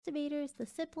Masturbators, The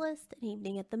Sip List, An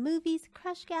Evening at the Movies,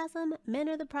 Crushgasm, Men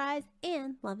Are the Prize,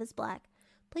 and Love is Black.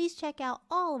 Please check out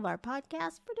all of our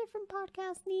podcasts for different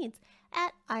podcast needs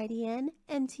at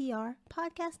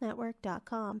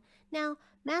idnmtrpodcastnetwork.com. Now,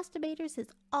 Masturbators is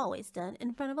always done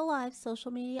in front of a live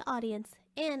social media audience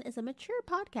and is a mature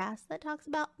podcast that talks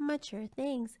about mature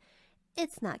things.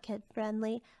 It's not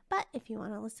kid-friendly, but if you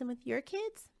want to listen with your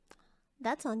kids,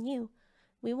 that's on you.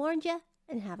 We warned you,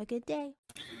 and have a good day.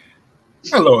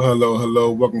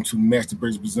 Hello. Welcome to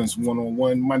Masturbators Presents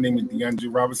One-on-One. My name is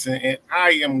DeAndre Robinson, and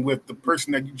I am with the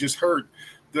person that you just heard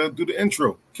do the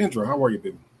intro. Kendra, how are you,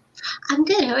 baby? I'm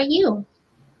good. How are you?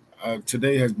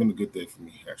 Today has been a good day for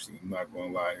me, actually. I'm not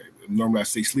going to lie. Normally I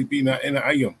say sleepy, and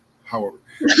I am. However,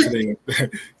 today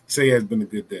has been a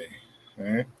good day. All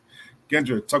right.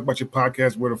 Kendra, talk about your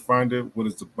podcast, where to find it, what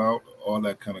it's about, all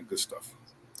that kind of good stuff.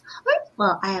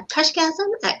 Well, I have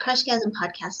Crushgasm at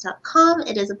crushgasmpodcast.com.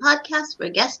 It is a podcast where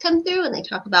guests come through and they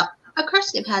talk about a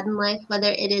crush they've had in life,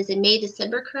 whether it is a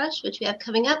May-December crush, which we have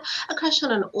coming up, a crush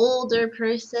on an older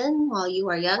person while you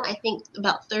are young. I think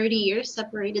about 30 years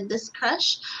separated this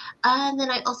crush. And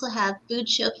then I also have Food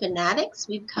Show Fanatics.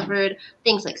 We've covered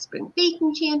things like Spring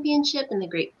Baking Championship and the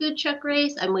Great Food Truck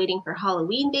Race. I'm waiting for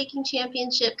Halloween Baking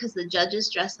Championship because the judges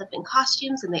dress up in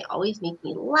costumes and they always make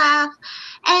me laugh.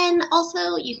 And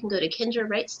also, you can go to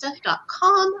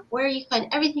KendraWriteStuff.com where you find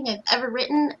everything I've ever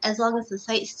written as long as the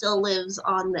site still lives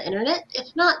on the internet.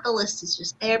 If not, the list is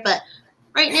just there. But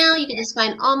right now, you can just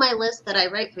find all my lists that I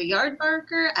write for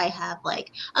Yardbarker. I have like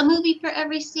a movie for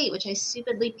every state, which I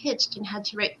stupidly pitched and had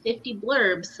to write 50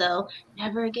 blurbs. So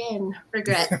never again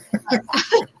regret. I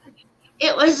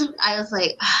was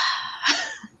like,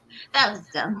 that was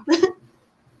dumb.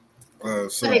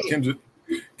 So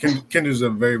Kendra's a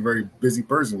very, very busy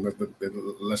person.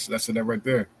 Let's say that right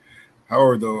there.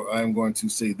 However, though, I'm going to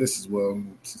say this as well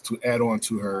to add on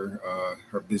to her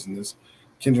business.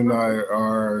 Kendra and I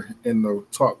are in the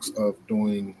talks of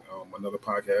doing another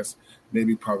podcast,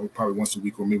 probably once a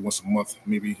week or maybe once a month,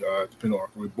 depending on,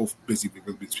 we're both busy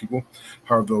people.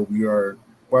 However, though, we are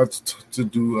about to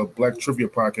do a Black Trivia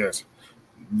podcast,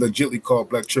 legitly called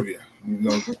Black Trivia. You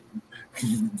know,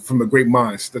 from the great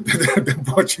minds that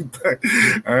brought you back.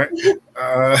 All right.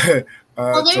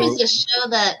 Well, there is a show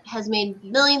that has made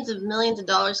millions of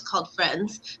dollars called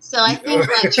Friends. So I think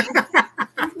like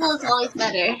people is always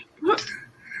better.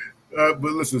 But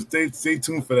listen, stay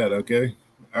tuned for that, okay?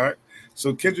 All right.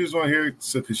 So Kendra's on here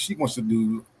because she wants to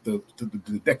do the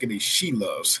decade she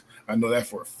loves. I know that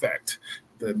for a fact.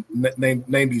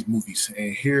 Name these movies,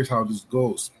 and here's how this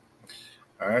goes.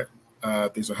 All right.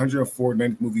 There's 104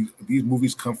 movies. These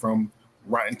movies come from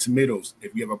Rotten Tomatoes.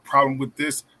 If you have a problem with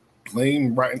this,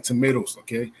 blame Rotten Tomatoes,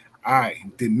 okay? I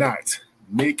did not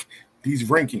make these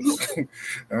rankings.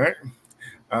 All right.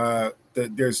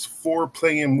 There's 4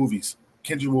 play-in movies.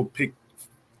 Kendra will pick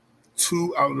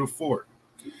 2 out of the 4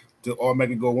 to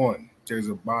automatically go on. There's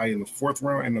a bye in the 4th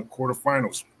round and the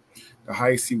quarterfinals. The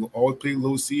highest seed will always play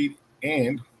low seed,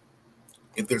 and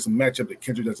if there's a matchup that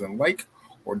Kendra doesn't like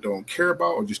or don't care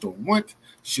about or just don't want,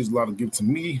 she's allowed to give it to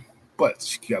me, but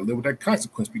she got to live with that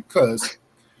consequence because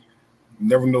you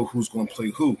never know who's going to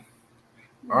play who.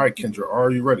 All right, Kendra,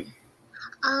 are you ready?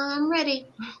 I'm ready.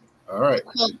 All right.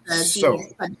 So,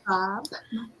 all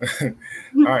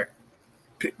right.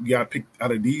 You got to pick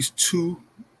out of these 2.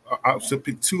 I'll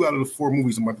pick 2 out of the 4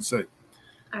 movies I'm about to say.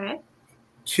 All right.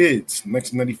 Kids,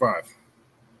 1995.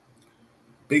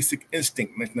 Basic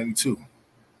Instinct, 1992.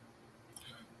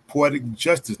 Poetic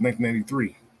Justice,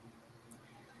 1993.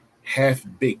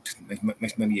 Half-Baked,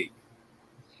 1998.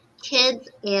 Kids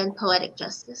and Poetic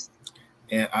Justice.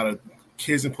 And out of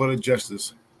Kids and Poetic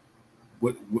Justice,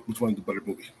 which one is the better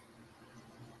movie?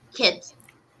 Kids.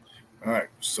 All right,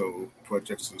 so Poetic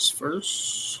Justice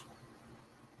first.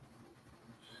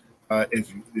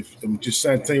 If I'm just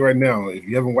trying to tell you right now, if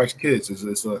you haven't watched Kids,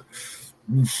 it's a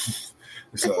one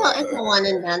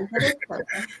and done. But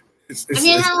it's okay.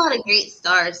 It had a lot of great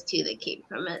stars too that came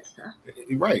from it. So.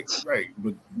 Right.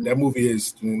 But that movie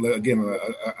is, again,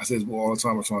 I say this all the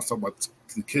time. I'm trying to talk about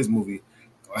the kids movie.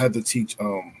 I had to teach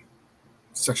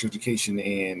sexual education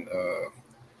and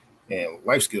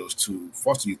life skills to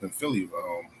foster youth in Philly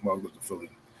while I lived in Philly.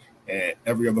 And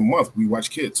every other month we watch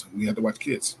Kids. We had to watch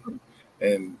Kids,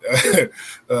 and it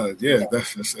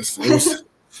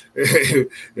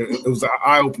was an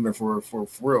eye opener for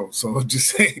real. So just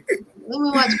saying. Then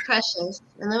we watch Precious,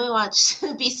 and then we watch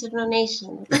Beast of No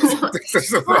Nation.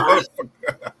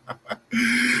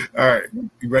 All right,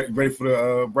 you ready for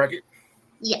the bracket?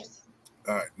 Yes.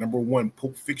 All right, number 1,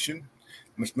 Pulp Fiction,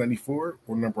 1994,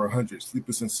 or number 100,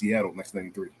 Sleepless in Seattle,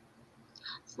 1993.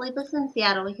 Sleepless in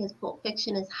Seattle because Pulp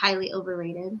Fiction is highly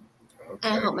overrated. Okay.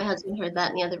 And I hope my husband heard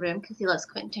that in the other room because he loves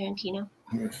Quentin Tarantino.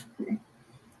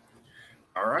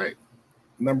 All right.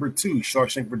 Number 2,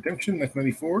 Shawshank Redemption,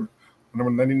 1994.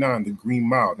 Number 99, The Green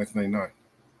Mile,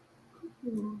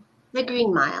 1999. The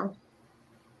Green Mile.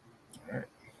 All right.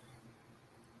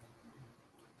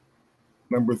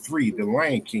 Number 3, The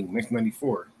Lion King,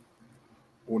 1994.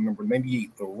 Or number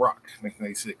 98, The Rock,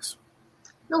 1996.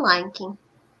 The Lion King,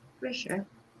 for sure.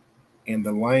 And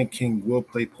The Lion King will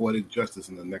play poetic justice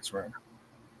in the next round.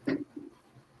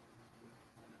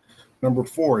 Number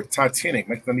 4, Titanic,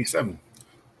 1997.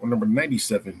 Or number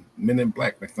 97, Men in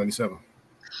Black, 1997.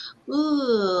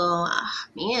 Ooh,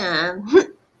 man.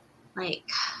 Like,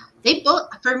 they both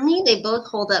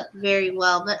hold up very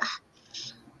well, but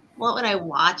what would I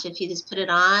watch if you just put it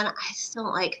on? I just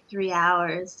don't like 3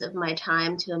 hours of my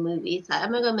time to a movie, so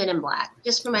I'm gonna go Men in Black,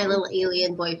 just for my little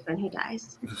alien boyfriend who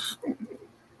dies.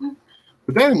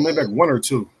 But that in Men in Black 1 or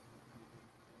 2?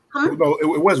 Huh? No,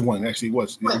 it was 1, actually. It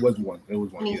was 1. It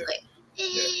was 1, yeah.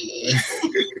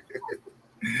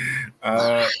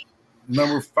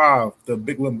 Number 5, The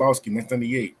Big Lebowski,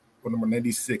 1998. Or number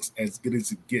 96, As Good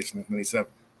as It Gets,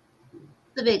 1997.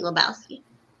 The Big Lebowski.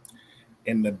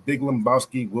 And The Big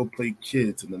Lebowski will play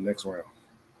kids in the next round.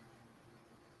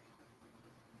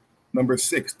 Number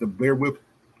 6, The Blair Witch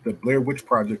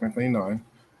Project, 1999.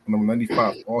 Number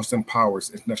 95, Austin Powers,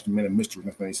 International Man of Mystery,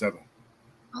 1997.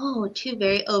 Oh, 2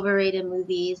 very overrated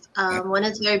movies. One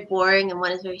is very boring and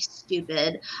one is very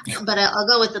stupid. But I'll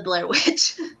go with The Blair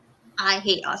Witch. I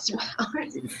hate Austin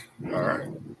Powers. All right.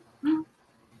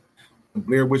 The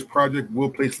Blair Witch Project will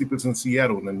play Sleepless in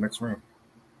Seattle in the next round.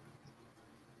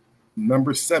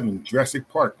 Number 7, Jurassic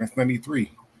Park,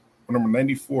 1993. Number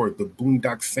 94, The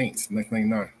Boondock Saints,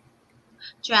 1999.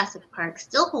 Jurassic Park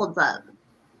still holds up.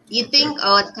 You think,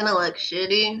 it's going to look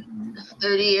shitty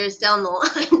 30 years down the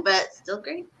line, but still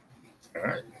great. All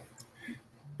right.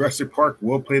 Jurassic Park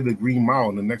will play The Green Mile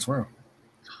in the next round.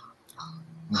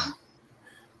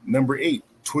 Number 8,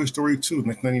 Toy Story 2,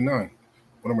 1999.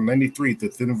 Number 93, The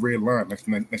Thin Red Line,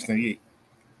 1998.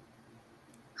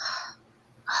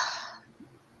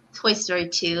 Toy Story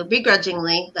 2,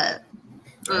 begrudgingly, but.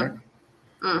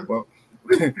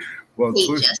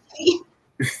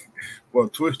 Well,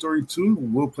 Toy Story 2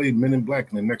 will play Men in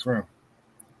Black in the next round.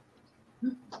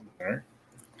 All right.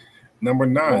 Number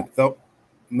 9,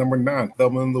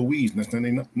 Thelma and Louise,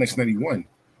 1991.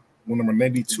 Number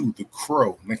 92, The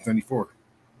Crow, 1994.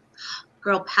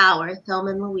 Girl power,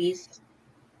 Thelma and Louise.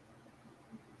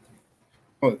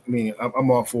 Well, I mean,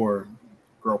 I'm all for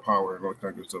girl power and all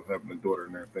kinds of stuff, having a daughter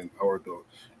and everything, power though,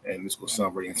 and this will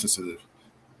sound very insensitive.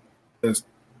 There's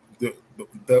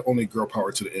the only girl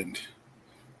power to the end.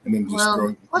 And then just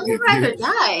well, the writer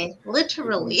die,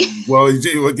 literally. Well,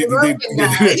 they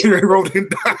wrote and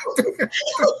died.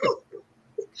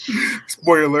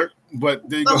 Spoiler alert, but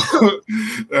there you go. All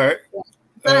right.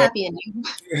 Not happy ending.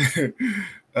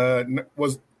 Now I'm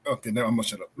gonna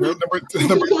shut up.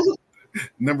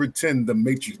 Number 10, The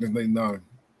Matrix, 1999.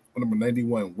 Number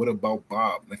 91, What About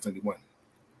Bob, 1991.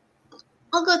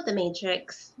 I'll go with The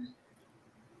Matrix.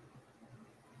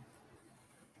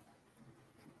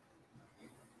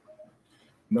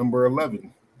 Number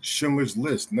 11, Schindler's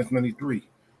List, 1993.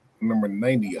 Number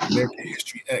 90, American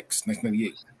History X,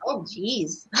 1998. Oh,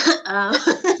 geez.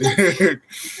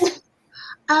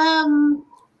 I'm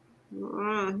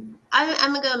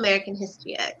gonna go American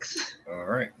History X. All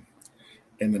right.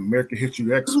 And American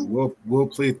History X will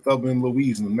play Thelma and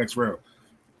Louise in the next round.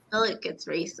 I feel like it's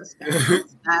racist.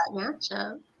 Bad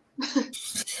matchup.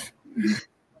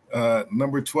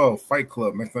 Number 12, Fight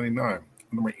Club, 1999.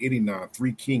 Number 89,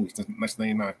 Three Kings,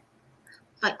 1999.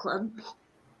 Fight Club.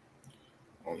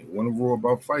 Only one rule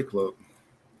about Fight Club.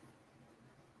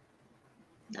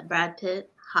 That Brad Pitt,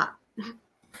 hot.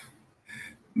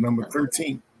 Number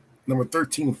 13,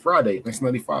 Friday,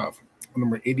 1995.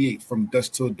 Number 88, From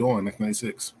Dusk Till Dawn,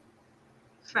 1996.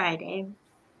 Friday.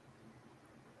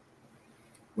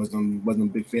 Wasn't a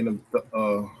big fan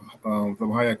of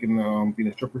Hayek and being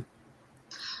a stripper.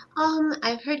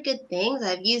 I've heard good things.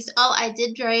 I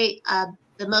did write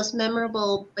the most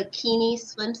memorable bikini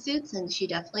swimsuits, and she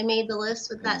definitely made the list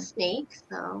with that snake.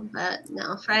 So, but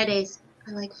no, Fridays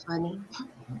I like funny.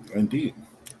 Indeed.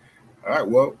 All right.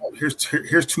 Well, here's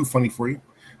 2 funny for you.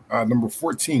 Number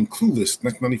 14, Clueless,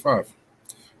 1995.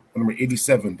 Number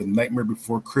 87, The Nightmare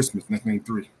Before Christmas,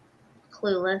 1993.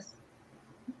 Clueless.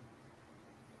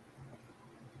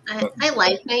 I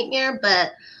like Nightmare,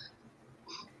 but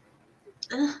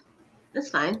it's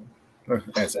fine.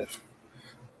 As if.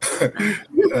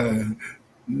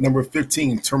 Number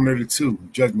 15, Terminator 2,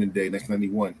 Judgment Day,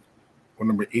 1991. Or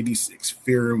number 86,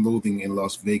 Fear and Loathing in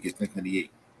Las Vegas,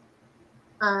 1998.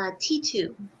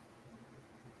 T2.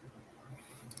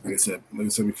 Like I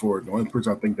said before, the only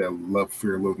person I think that loved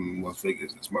Fear and Loathing in Las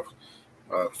Vegas is my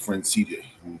friend CJ.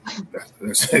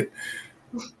 That's it.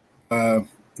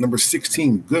 Number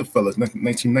 16, Goodfellas,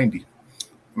 1990.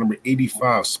 Number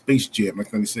 85, Space Jam,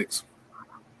 1996.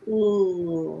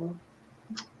 Ooh.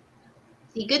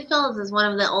 See, Goodfellas is one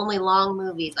of the only long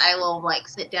movies I will like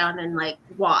sit down and like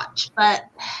watch, but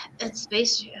it's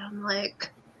Space Jam. Like,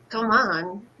 come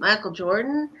on, Michael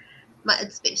Jordan,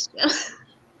 it's Space Jam.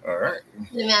 All right.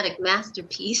 Cinematic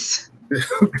masterpiece.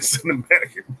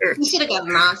 Cinematic. He should have got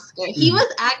an Oscar. He was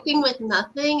acting with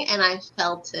nothing, and I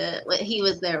felt it. He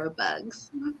was there with bugs.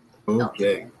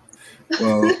 Okay.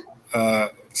 Well,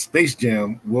 Space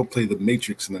Jam will play The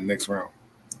Matrix in the next round.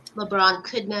 LeBron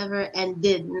could never and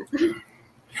didn't.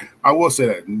 I will say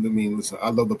that. I mean, listen, I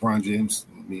love LeBron James.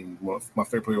 I mean, my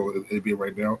favorite player in the NBA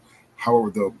right now. However,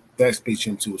 though, that Space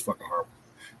Jam 2 is fucking horrible.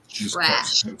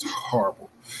 Trash. It's horrible.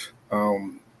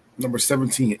 Number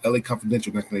 17, LA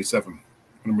Confidential, 1987.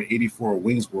 Number 84,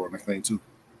 Wayne's World, 1992.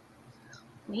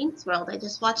 Wayne's World. I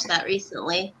just watched that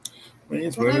recently.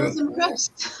 Wayne's And World. I was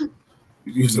impressed.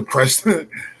 You was impressed? I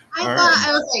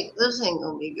was like, this ain't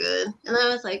gonna be good. And I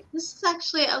was like, this is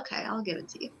actually okay. I'll give it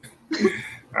to you.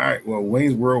 All right. Well,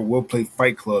 Wayne's World will play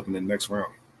Fight Club in the next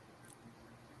round.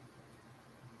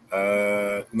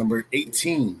 Number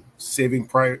 18, Saving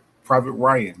Private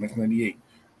Ryan, 1998.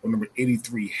 Or number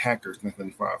 83, Hackers,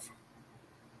 1995.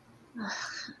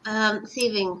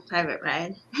 Saving Private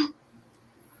Ryan.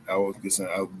 I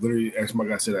literally asked my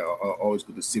guy, said I always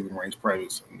go to Saving Ryan's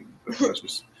Privates.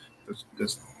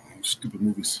 That's stupid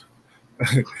movies.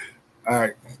 All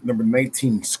right. Number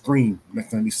 19, Scream,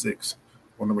 1996.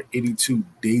 Or number 82,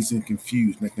 Dazed and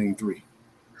Confused, 1993.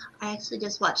 I actually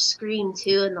just watched Scream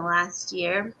 2 in the last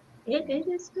year. It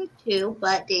is good too,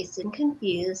 but Dazed and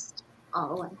Confused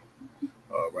all the way.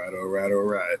 All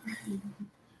right.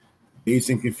 Dazed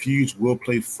and Confused will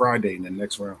play Friday in the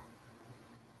next round.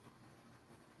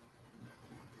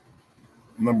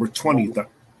 Number 20, The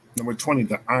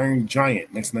Iron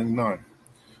Giant, 1999.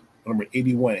 Number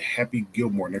 81, Happy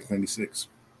Gilmore, 1996.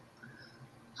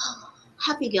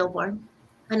 Happy Gilmore.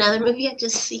 Another movie I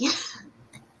just seen.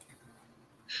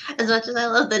 As much as I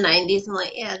love the 90s, I'm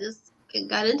like, yeah, just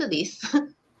got into these.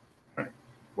 Right.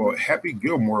 Well, Happy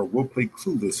Gilmore will play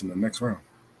Clueless in the next round.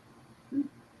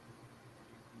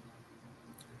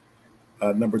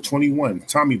 Number 21,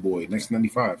 Tommy Boy,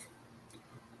 1995.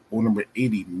 Or number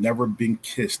 80, Never Been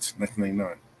Kissed,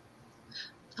 1999.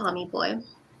 Tommy Boy.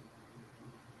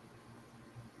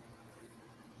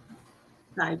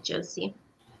 Sorry, Josie.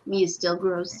 Me is still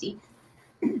grossy.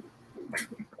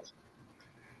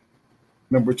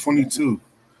 Number 22,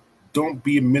 Don't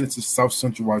Be a Menace to South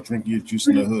Central While Drinking Your Juice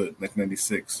in the Hood,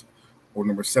 1996. Or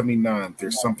number 79,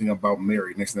 There's Something About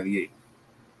Mary, 1998.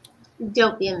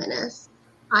 Don't Be a Menace.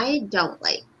 I don't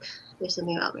like There's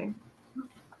Something About Mary.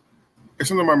 There's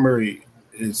Something About Mary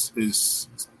is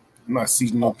not a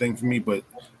seasonal thing for me, but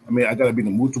I mean, I gotta be in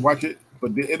the mood to watch it.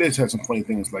 But it does have some funny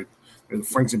things like the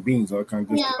Franks and Beans, all that kind of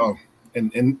good stuff. Oh,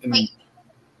 and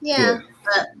yeah.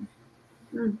 But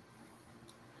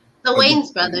the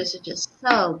Wayans brothers are just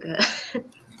so good.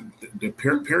 The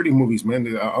parody movies, man.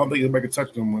 I don't think anybody can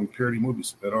touch them on parody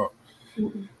movies at all.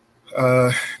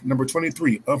 Number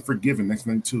 23, Unforgiven,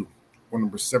 1992. Or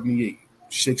number 78,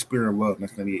 Shakespeare in Love,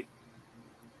 1998.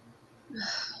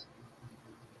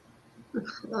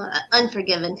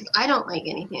 Unforgiven, because I don't like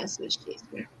anything else with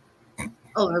Shakespeare.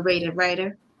 Overrated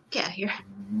writer. Get out of here.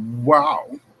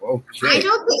 Wow. Okay. I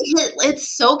don't think it's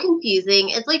so confusing.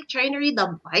 It's like trying to read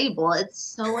the Bible. It's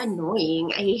so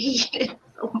annoying. I hate it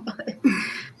so much.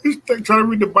 He's like trying to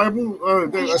read the Bible?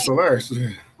 That's hilarious.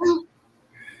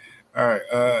 All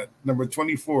right. Number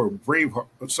 24,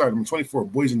 number 24,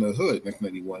 Boys in the Hood,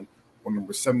 1991. Or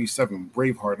number 77,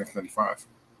 Braveheart, 1995.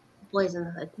 Boys in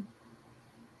the Hood.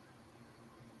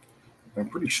 I'm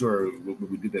pretty sure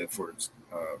we did that for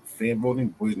fan voting.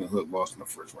 Boys in the Hood lost in the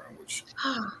first round, which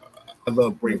I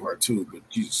love Braveheart too, but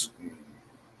Jesus.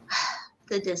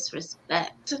 The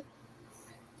disrespect.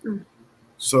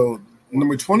 So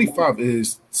number 25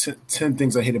 is 10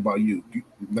 Things I Hate About You.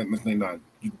 1999.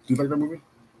 Do you like that movie?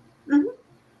 Mm-hmm.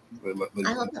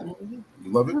 I love that movie.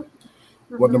 You love it?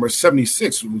 Mm-hmm. Well, number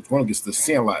 76, which one gets The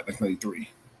Sandlot, 1993.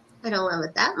 I don't love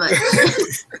it that much.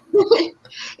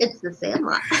 It's The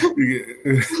Sandlot.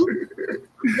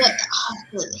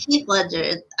 But Heath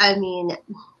Ledger, I mean,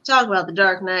 talk about The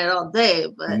Dark Knight all day,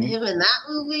 but him in that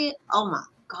movie, oh my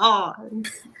God.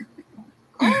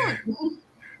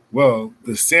 Well,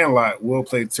 The Sandlot will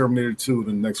play Terminator 2 in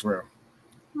the next round.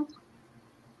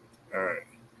 All right.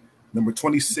 Number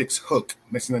 26, Hook,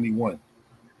 1991.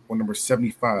 Or number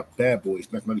 75, Bad Boys,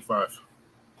 1995.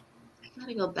 I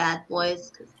gotta go Bad Boys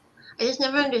because I just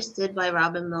never understood why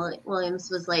Robin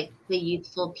Williams was like the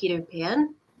youthful Peter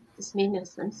Pan. This made no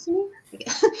sense to me.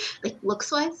 Like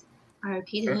looks wise,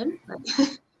 R.I.P. to him,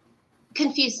 but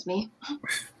confused me.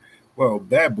 Well,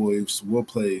 Bad Boys will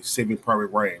play Saving Private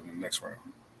Ryan in the next round.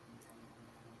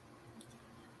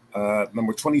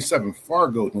 Number 27,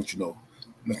 Fargo, don't you know?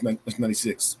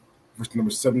 1996. Versus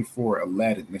number 74,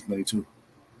 Aladdin, 1992.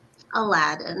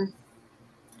 Aladdin.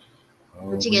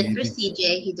 Oh, Which again for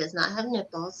CJ, he does not have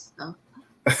nipples, so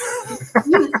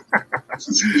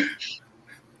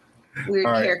weird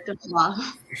character flaw.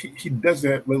 He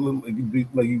doesn't like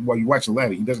while you watch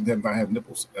Aladdin, he doesn't not have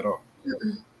nipples at all.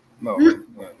 No.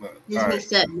 Disney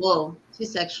said, "Whoa, too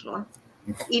sexual."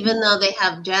 Even though they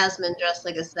have Jasmine dressed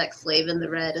like a sex slave in the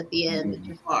red at the end of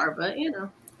Jafar, but you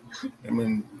know. I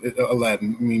mean,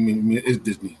 Aladdin. I mean, it's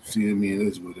Disney. See what I mean? It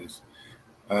is what it is.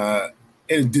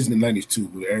 And it's Disney in the 90s too,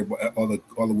 where everybody,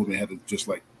 all the women had to just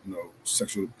like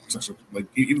sexual like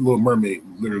even Little Mermaid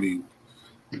literally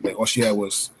like all she had a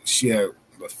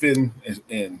fin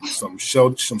and some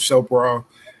shell bra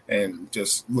and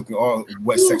just looking all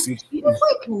wet sexy. She was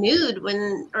like nude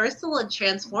when Ursula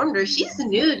transformed her. She's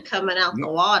nude coming out the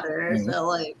water. Mm-hmm. So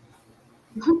like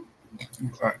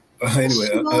anyway,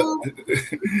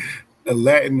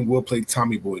 Aladdin will play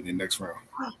Tommy Boy in the next round.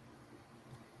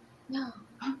 No.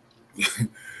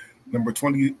 Number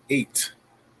 28,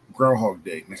 Groundhog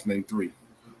Day, 1993.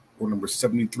 Or number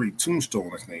 73, Tombstone,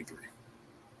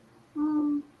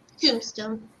 1993.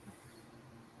 Tombstone.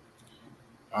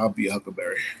 I'll be a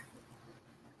Huckleberry.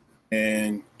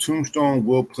 And Tombstone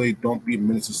will play Don't Be a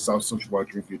Menace to South Central while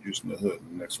drinking your juice in the hood in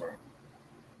the next round.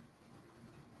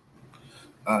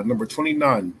 Number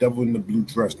 29, Devil in the Blue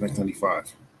Dress,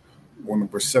 1995. Or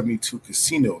number 72,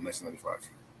 Casino, 1995.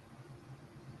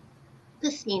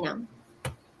 Casino.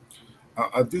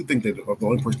 I do think that the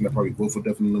only person that probably voted for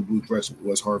Devil in the Blue Dress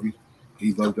was Harvey.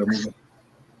 He loved that movie.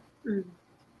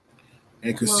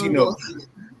 And Casino,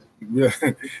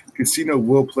 Casino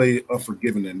will play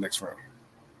Unforgiven in the next round.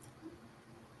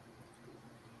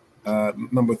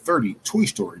 Number 30, Toy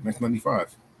Story,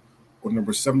 1995. Or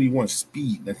number 71,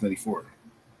 Speed, 1994.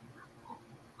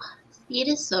 Speed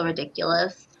is so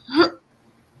ridiculous.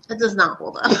 It does not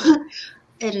hold up.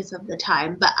 It is of the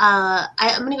time. But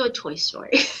I'm going to go with Toy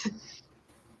Story.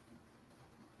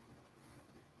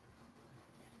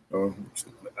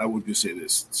 I would just say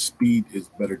this. Speed is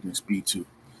better than Speed 2.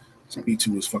 Speed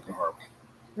 2 is fucking horrible.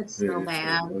 It's so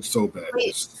bad. It's so bad.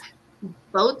 Wait,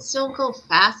 boats don't go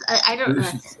fast? I don't know.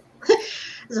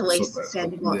 It's a waste of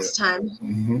Sandy Bullock's time.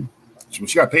 Mm-hmm.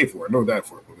 She got paid for it. I know that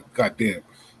for it. But goddamn,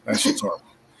 that shit's horrible.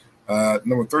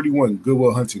 Number 31, Good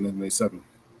Will Hunting, 1997.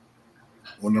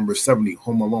 Or number 70,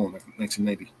 Home Alone,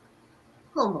 1990.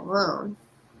 Home Alone.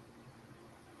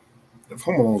 If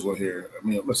Home Alone's on here, I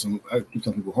mean, listen, I keep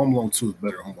telling people Home Alone 2 is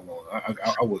better than Home Alone. I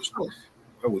would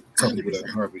tell people that in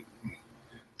heartbeat.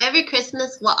 Every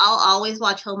Christmas, well, I'll always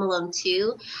watch Home Alone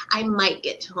 2. I might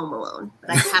get to Home Alone,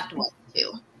 but I have to watch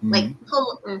 2. Mm-hmm. Like,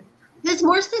 it's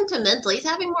more sentimental. He's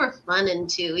having more fun in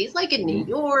 2. He's like in New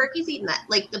York. He's eating that.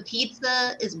 Like, the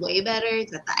pizza is way better.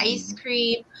 He's got the ice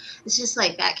cream. It's just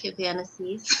like Fat Kid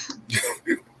Fantasies.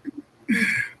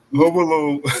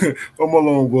 Home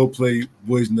Alone will play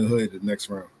Boys in the Hood the next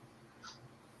round.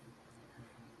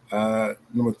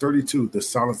 Number 32, The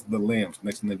Silence of the Lambs,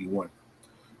 1991.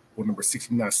 Or number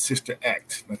 69, Sister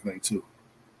Act, 1992.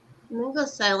 I'm going to go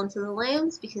Silence of the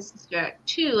Lambs because Sister Act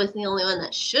 2 is the only one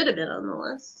that should have been on the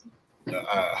list.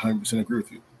 I 100% agree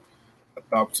with you.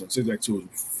 1,000%. Sister Act 2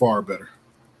 is far better.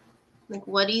 Like,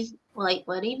 what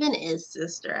even is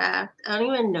Sister Act? I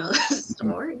don't even know the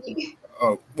story.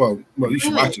 Oh, well, you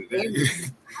should watch it.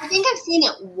 I think I've seen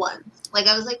it once. Like,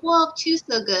 I was like, well, if 2's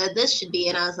so good, this should be.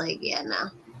 And I was like, yeah, no.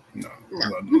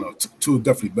 No. 2 is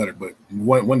definitely better, but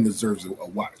one deserves a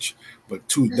watch. But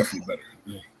 2 is definitely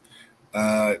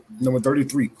better. Number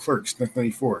 33, Clerks,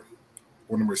 1994.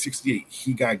 Or number 68,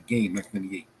 He Got Game,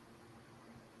 1998.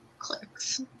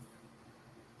 Clerks.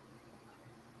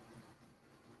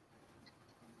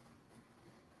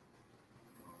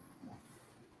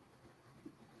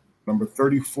 Number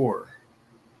 34,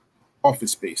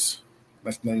 Office Space,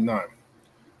 1999.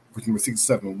 With number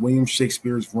 67, William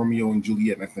Shakespeare's Romeo and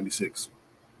Juliet, 1996.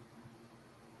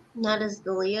 Not as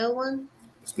the Leo one?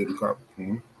 It's David Carp.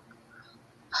 Mm-hmm.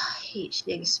 I hate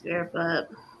Shakespeare, but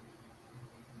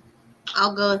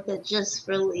I'll go with it just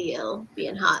for Leo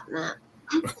being hot in that.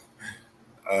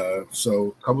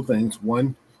 So, a couple things.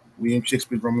 One, William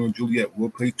Shakespeare's Romeo and Juliet will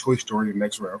play Toy Story in the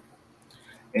next round.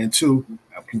 And two,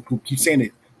 I keep saying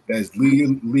it, that's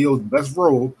Leo's best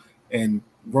role, and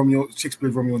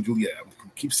Shakespeare's Romeo and Juliet. I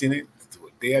keep saying it till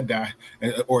the day I die,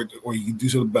 or you can do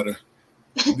something better.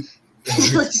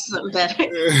 Something better.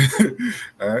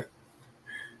 All right.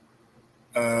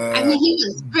 I mean, he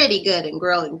was pretty good in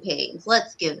Growing Pains.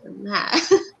 Let's give him that.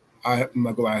 I'm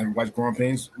not gonna lie, I haven't watched Growing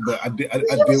Pains, but I did. Have you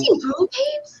ever seen Growing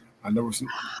Pains? I never seen.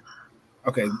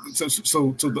 Okay, so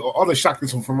all the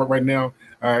shockers from right now,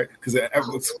 all right, because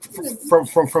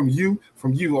from you,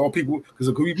 all people, because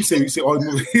you say all the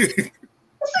movies. It's a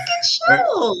good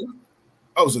show.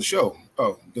 Oh, it's a show.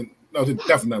 Oh, no,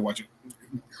 definitely not watch it.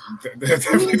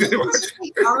 It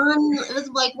was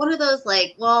like one of those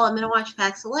well, I'm gonna watch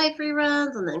Facts of Life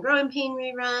reruns and then Growing Pain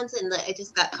reruns, and I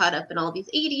just got caught up in all these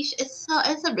 80s. It's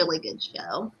a really good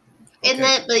show. Okay. And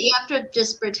then, but you have to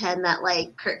just pretend that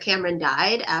Kirk Cameron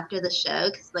died after the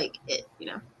show because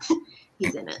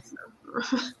he's in it. So.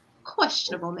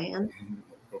 Questionable man.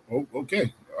 Oh,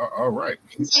 okay, all right.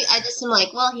 So I just am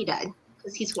like, well, he died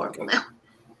because he's horrible now.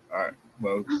 All right.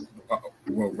 Well,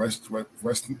 rest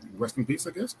in peace,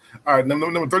 I guess. All right,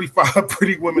 number 35,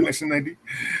 Pretty Woman, 1990,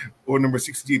 or number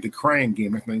 68, The Crying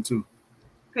Game, 1992.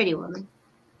 Pretty Woman.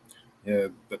 Yeah,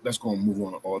 that's going to move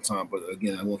on all the time. But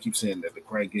again, I won't keep saying that The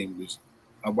Crying Game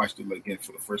I watched it again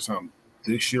for the first time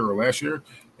this year or last year,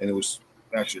 and it was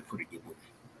actually a pretty good movie.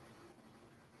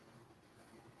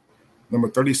 Number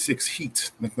 36,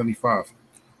 Heat, 1995,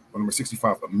 or number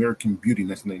 65, American Beauty,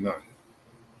 1999.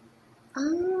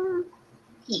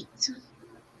 Heat.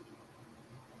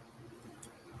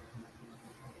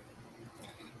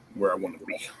 Where I want to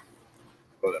be.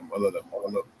 I love that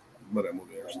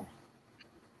movie, actually.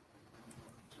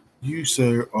 You,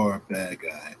 sir, are a bad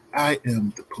guy. I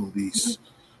am the police.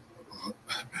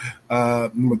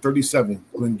 Number 37,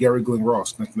 Glengarry Glen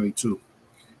Ross, 1992.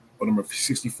 Or number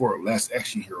 64, Last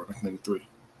Action Hero, 1993.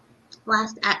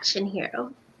 Last Action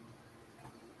Hero.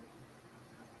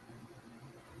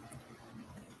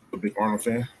 A big Arnold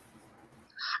fan?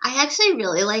 I actually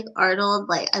really like Arnold.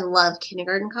 I love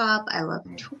Kindergarten Cop. I love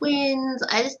Twins.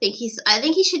 I think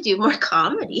he should do more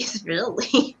comedies,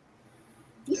 really.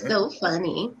 He's so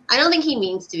funny. I don't think he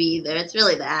means to be either. It's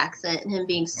really the accent and him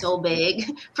being so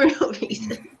big for no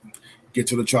reason. Get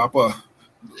to the chopper.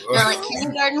 No,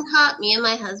 Kindergarten Cop, me and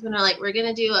my husband are we're going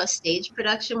to do a stage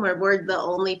production where we're the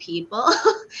only people.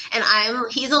 And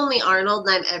he's only Arnold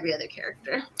and I'm every other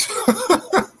character.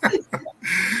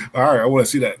 All right, I want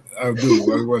to see that. I do.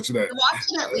 I want to see that. Watch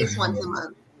it at least once a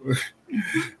month.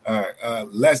 All right.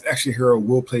 Last Action Hero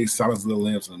will play Silence of the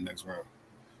Lambs in the next round.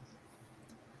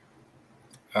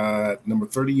 Number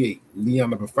 38,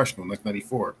 Leon the Professional,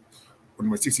 1994. Or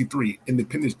number 63,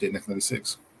 Independence Day,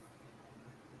 1996.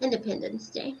 Independence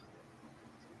Day.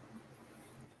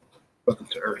 Welcome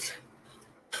to Earth.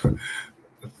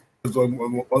 That's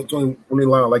the only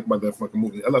line I like about that fucking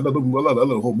movie. I love the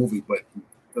whole movie, but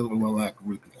that's the only line I can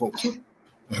really quote.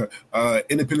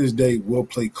 Independence Day will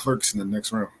play Clerks in the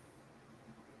next round.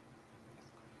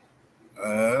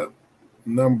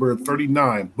 Number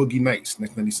 39, Boogie Nights,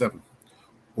 1997.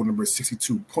 Or number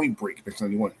 62, Point Break,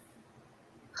 1991.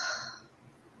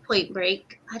 Point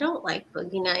Break. I don't like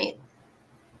Boogie Nights.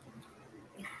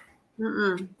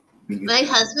 Mm-mm. My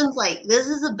husband's this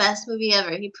is the best movie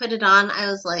ever. He put it on. I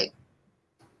was like,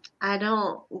 I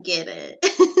don't get it.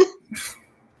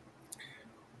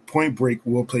 Point Break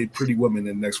will play Pretty Woman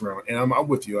in the next round. And I'm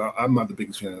with you. I'm not the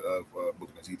biggest fan of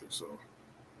Boogie Nights either. So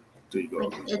there you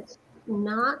go. It's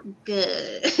not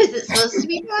good. Is it supposed to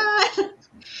be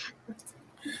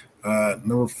bad?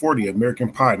 Number 40,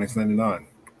 American Pie, 1999.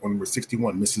 Or number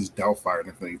 61, Mrs. Doubtfire,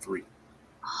 1993.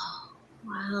 Oh,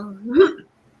 wow.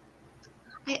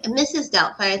 Mrs.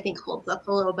 Doubtfire, I think, holds up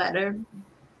a little better.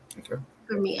 Okay.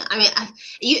 For me. I mean,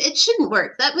 it shouldn't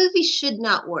work. That movie should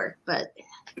not work, but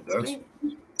it does. Great.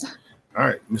 All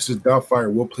right. Mrs.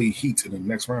 Doubtfire will play Heat in the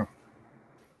next round.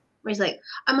 Where he's like,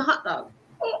 I'm a hot dog.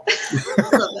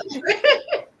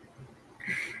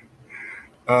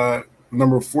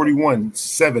 Number 41,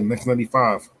 7,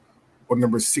 1995. Or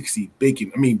number 60,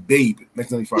 Babe,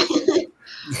 1995.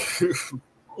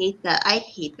 I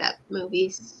hate that movie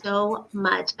so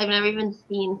much. I've never even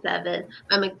seen 7.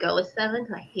 I'm gonna go with 7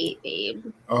 because I hate Babe.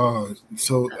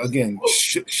 So again,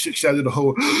 shout out the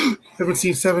whole. Haven't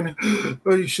seen 7?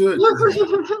 Oh, you should.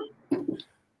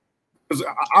 Because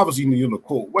obviously you know the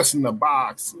quote. What's in the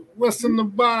box? What's in the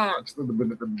box?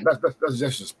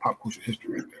 That's just pop culture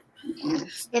history right there.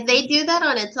 If they do that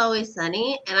on It's Always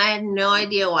Sunny, and I had no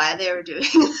idea why they were doing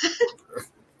that.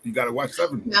 You gotta watch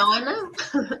 7. Now I know.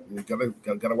 You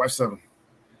gotta watch 7.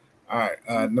 All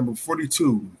right, number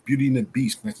 42, Beauty and the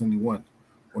Beast, 1991.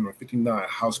 Or number 59,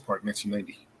 House Party,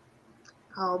 1990.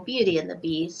 Oh, Beauty and the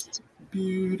Beast.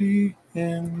 Beauty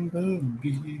and the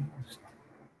Beast.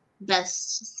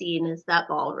 Best scene is that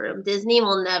ballroom. Disney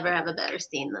will never have a better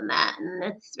scene than that. And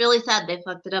it's really sad they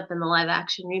fucked it up in the live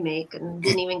action remake and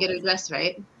didn't even get her dress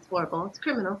right. It's horrible. It's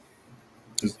criminal.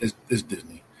 It's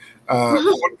Disney.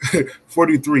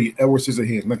 43, Edward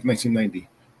Scissorhands, 1990.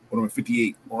 Or number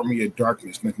 58, Army of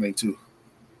Darkness, 1992.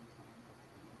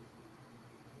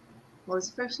 What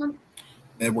was the first one?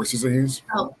 Edward Scissorhands.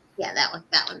 Oh, yeah, that one.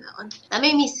 That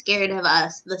made me scared of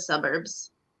us, the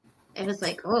suburbs. It was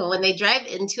like, oh, when they drive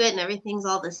into it and everything's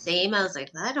all the same, I was like,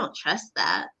 I don't trust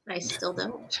that. I still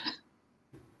don't.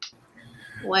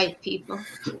 White people.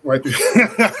 Right there.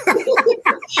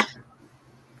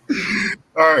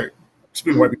 All right.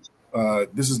 Speaking of white people,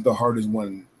 this is the hardest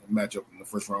one matchup in the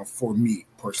first round for me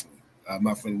personally.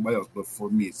 Not for anybody else, but for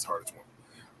me, it's the hardest one.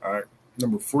 All right.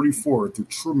 Number 44, The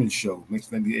Truman Show,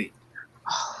 1998.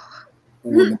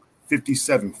 Or number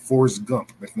 57, Forrest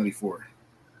Gump, 1994.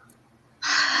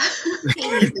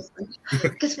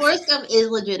 Because Forrest Gump is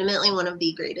legitimately one of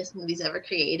the greatest movies ever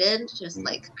created, just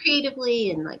like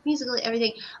creatively and like musically,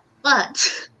 everything.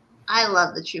 But I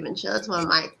love The Truman Show. That's one of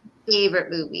my favorite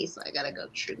movies, so I gotta go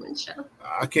Truman Show.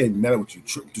 I can't matter with you.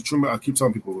 The Truman, I keep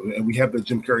telling people, and we have the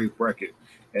Jim Carrey bracket,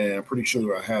 and I'm pretty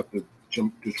sure I have the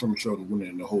Truman Show to win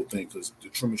in the whole thing because the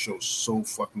Truman Show is so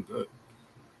fucking good.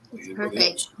 It's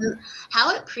perfect. How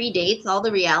it predates all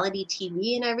the reality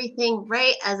TV and everything,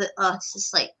 right? It's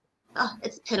just like,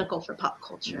 it's pinnacle for pop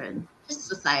culture and just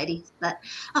society. But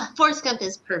Forrest Gump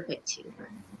is perfect too.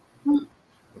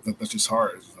 But that's just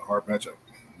hard. It's a hard matchup.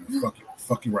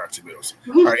 Fuck you, Roxy Bills.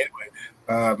 All right, anyway.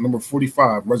 Number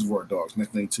 45, Reservoir Dogs,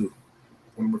 1992.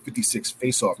 Number 56,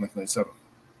 Face Off,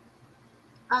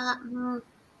 1997.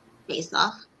 Face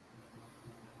Off.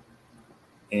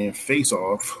 And Face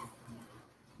Off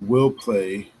will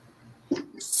play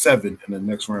 7 in the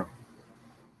next round.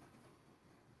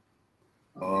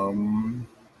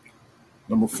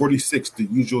 Number 46, The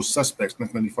Usual Suspects,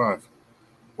 1995.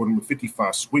 Or number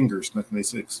 55, Swingers,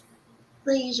 1996.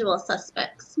 The Usual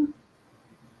Suspects.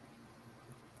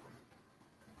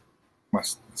 My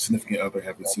significant other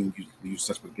haven't seen The Usual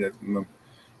Suspects yet,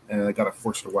 and I gotta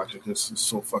force her to watch it because it's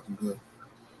so fucking good.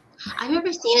 I've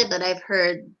never seen it, but I've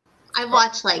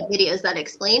watched like videos that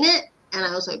explain it, and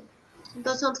I was like,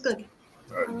 that sounds good.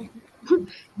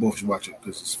 Both should watch it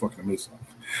because it's fucking amazing.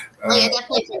 I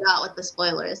definitely forgot what the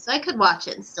spoiler is, so I could watch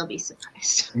it and still be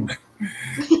surprised.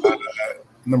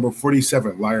 Number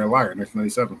 47, Liar Liar,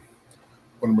 1997.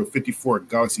 Or number 54,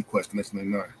 Galaxy Quest,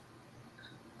 1999.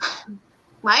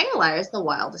 Liar Liar is the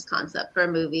wildest concept for a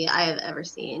movie I have ever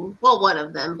seen. Well, one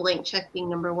of them, Blank Check being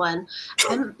number one.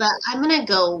 But I'm going to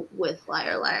go with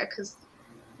Liar Liar because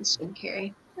it's Jim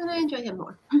Carrey, and I enjoy him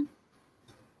more.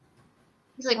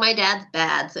 He's like, my dad's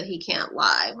bad, so he can't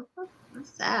lie. That's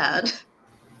sad.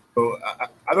 So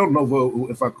I don't know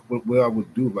what I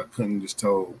would do if I couldn't just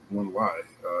tell one lie.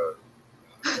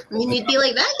 I mean, you'd be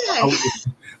like that guy.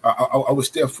 I would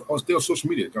stay on social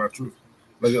media, kind of truth.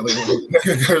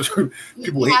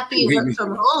 People happy you work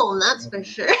from home, that's for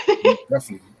sure.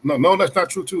 Definitely. No, that's not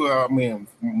true too.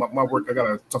 My work, I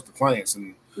gotta talk to clients,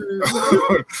 and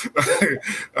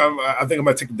I think I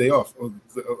might take a day off.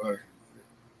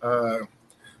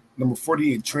 Number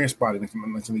 48, Transpotted,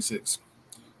 1996.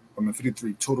 Number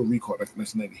 53, Total Recall,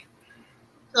 1990.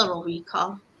 Total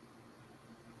Recall.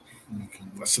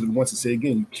 I said it once and say it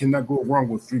again. You cannot go wrong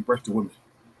with 3 Breasted Women.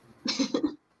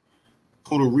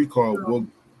 Total Recall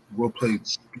will play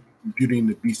Beauty and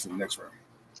the Beast in the next round.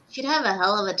 She'd have a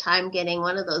hell of a time getting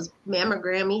one of those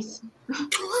mammograms.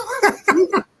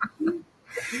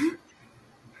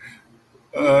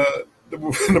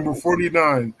 Number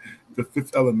 49, The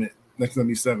Fifth Element,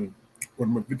 1997. Or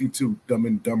number 52, Dumb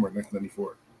and Dumber,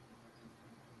 1994.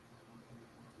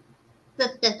 The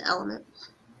Fifth Element.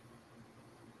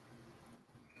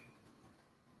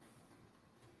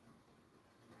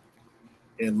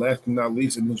 And last but not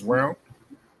least in this round,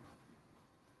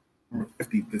 number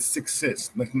 50, The Sixth Sense,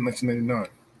 1999.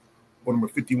 Or number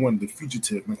 51, The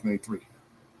Fugitive, 1993.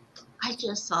 I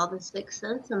just saw The Sixth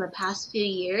Sense in the past few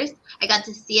years. I got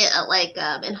to see it at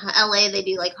in LA. They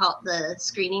do the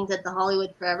screenings at the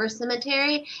Hollywood Forever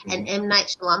Cemetery, and M.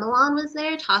 Night Shyamalan was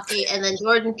there talking, and then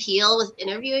Jordan Peele was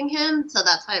interviewing him. So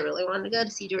that's why I really wanted to go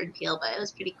to see Jordan Peele, but it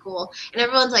was pretty cool. And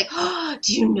everyone's like, "Oh,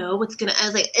 do you know what's gonna?" I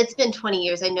was like, "It's been 20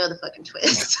 years. I know the fucking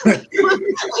twist." The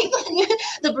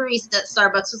barista at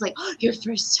Starbucks was like, "Oh, your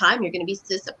first time, you're gonna be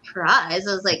so surprised."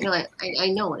 I was like, "No, I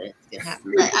know what it's gonna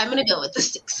happen, but I'm gonna go with The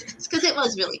Sixth Sense." Because it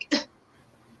was really good.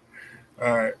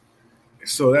 All right.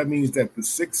 So that means that The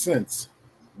Sixth Sense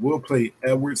will play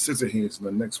Edward Scissorhands in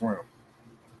the next round,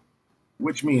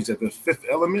 which means that the Fifth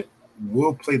Element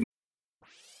will play the.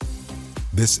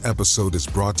 This episode is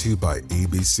brought to you by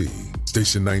ABC.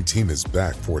 Station 19 is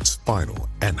back for its final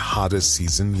and hottest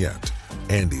season yet.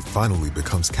 Andy finally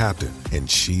becomes captain, and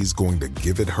she's going to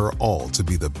give it her all to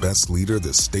be the best leader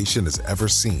the station has ever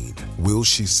seen. Will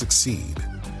she succeed?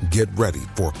 Get ready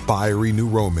for fiery new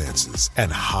romances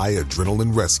and high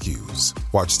adrenaline rescues.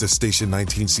 Watch the Station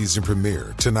 19 season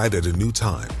premiere tonight at a new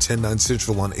time, 10/9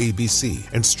 Central on ABC,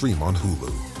 and stream on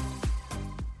Hulu.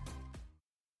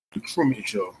 The Truman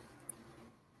Show.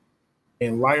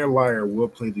 And Liar Liar will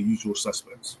play The Usual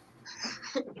Suspects.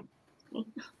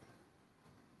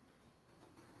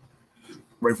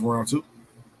 Ready for round 2?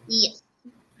 Yes.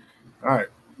 All right.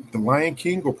 The Lion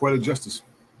King or Poetic Justice?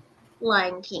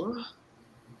 Lion King.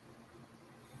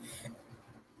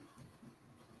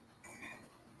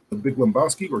 The Big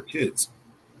Lebowski or Kids?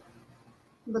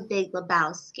 The Big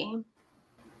Lebowski.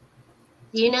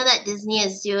 Do you know that Disney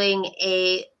is doing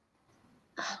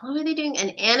what are they doing? An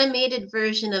animated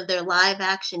version of their live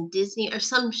action Disney or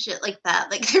some shit like that.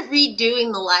 Like they're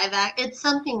redoing the live act. It's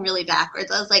something really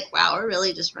backwards. I was like, wow, we're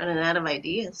really just running out of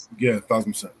ideas. Yeah,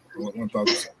 1,000%.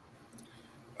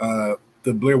 1,000%.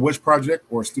 The Blair Witch Project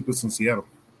or Sleepless in Seattle?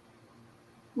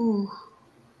 Ooh.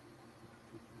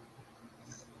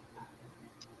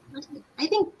 I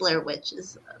think Blair Witch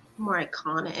is more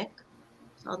iconic.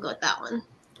 So I'll go with that one.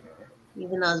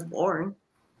 Even though it's boring.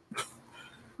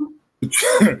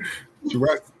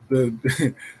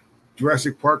 the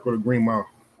Jurassic Park or the Green Mile?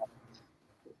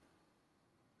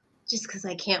 Just because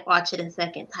I can't watch it a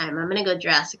second time, I'm gonna go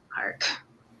Jurassic Park.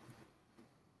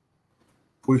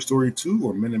 Toy Story 2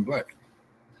 or Men in Black?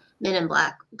 Men in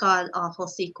Black, god awful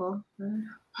sequel. Men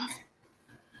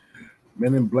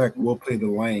in Black will play The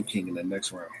Lion King in the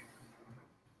next round.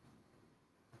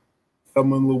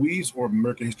 Thelma and Louise or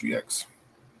American History X?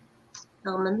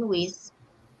 Thelma and Louise.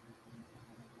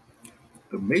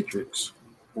 The Matrix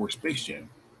or Space Jam?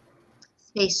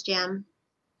 Space Jam.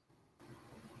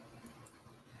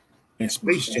 And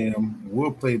Space Jam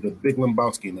will play The Big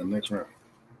Lebowski in the next round.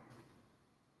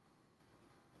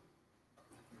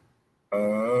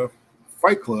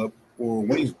 Fight Club or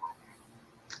Wayne's World?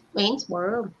 Wayne's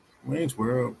World. Wayne's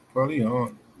World, probably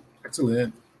on.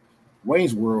 Excellent.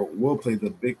 Wayne's World will play the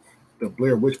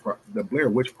Blair Witch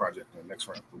Project in the next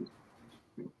round.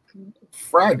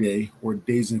 Friday or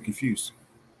Dazed and Confused?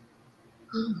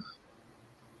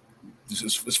 This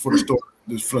is for the store.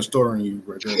 This is for the store on you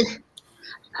right there.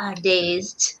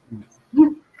 Dazed.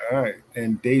 All right,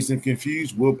 and Dazed and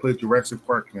Confused will play Jurassic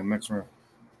Park in the next round.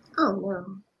 Oh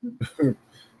no.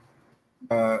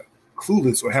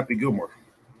 Clueless or Happy Gilmore?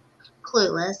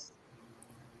 Clueless.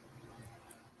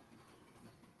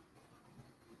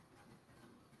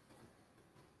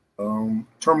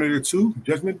 Terminator 2,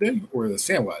 Judgment Day, or The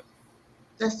Sandlot?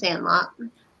 The Sandlot.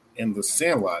 And The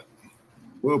Sandlot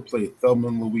will play Thelma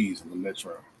and Louise in the next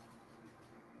round.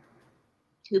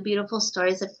 Two beautiful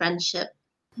stories of friendship.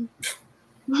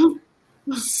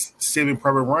 Saving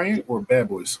Private Ryan or Bad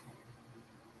Boys?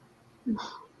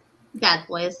 Bad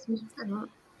Boys.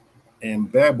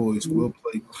 And Bad Boys will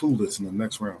play Clueless in the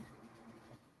next round.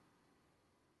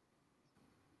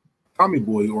 Tommy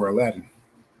Boy or Aladdin?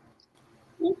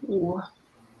 Ooh.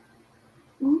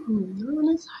 That one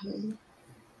is hard.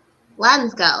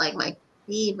 Aladdin's got like my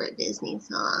favorite Disney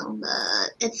song,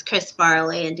 but it's Chris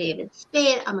Farley and David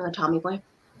Spade. I'm gonna go Tommy Boy.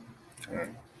 All right.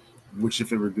 What's your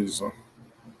favorite Disney song?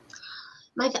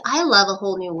 I love A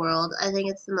Whole New World. I think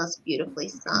it's the most beautifully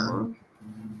sung.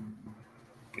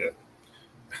 Yeah.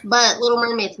 But Little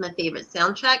Mermaid's my favorite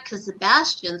soundtrack because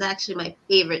Sebastian's actually my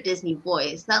favorite Disney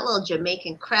voice. That little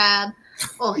Jamaican crab.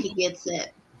 Oh, he gets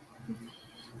it.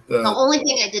 The only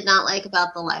thing I did not like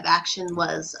about the live action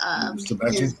was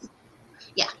Sebastian?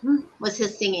 was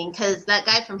his singing, because that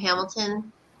guy from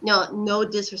Hamilton, no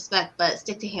disrespect, but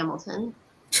stick to Hamilton.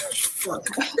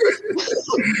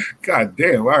 God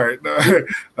damn. All right.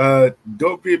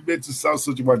 Don't be a bitch to South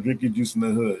Central while drinking juice in the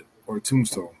hood or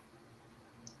Tombstone.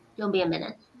 Don't be a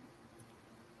minute.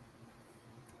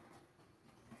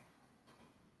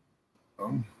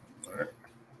 All right.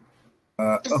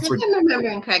 If I'm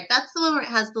remembering correct, that's the one where it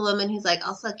has the woman who's like,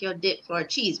 I'll suck your dick for a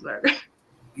cheeseburger.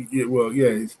 Yeah, well,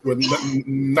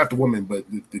 not the woman, but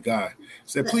the guy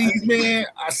said, "Please, man,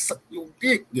 I suck your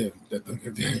dick." Yeah,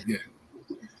 yeah.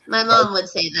 My mom would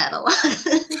say that a lot.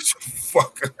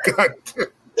 Fuck, God.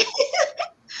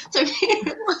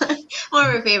 It's one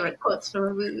of her favorite quotes from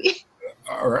a movie.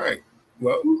 All right.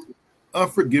 Well,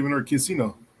 Unforgiven or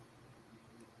Casino?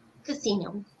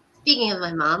 Casino. Speaking of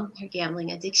my mom, her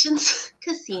gambling addictions,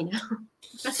 Casino.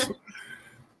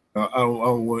 I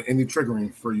don't want any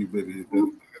triggering for you, baby.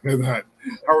 They're not.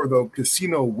 However, though,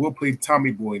 Casino will play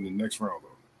Tommy Boy in the next round,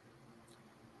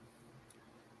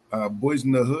 though. Boys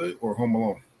in the Hood or Home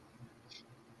Alone?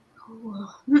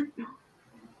 Oh.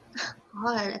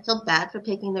 God, I feel bad for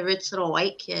picking the rich little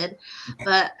white kid,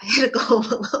 but I gotta go Home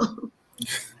Alone.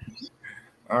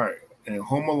 All right. And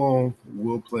Home Alone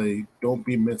will play Don't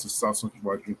Be Mr. South Central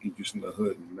while drinking juice in the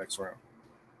hood in the next round.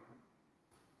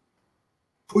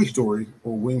 Toy Story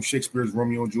or William Shakespeare's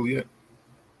Romeo and Juliet?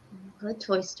 Good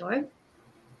Toy Story.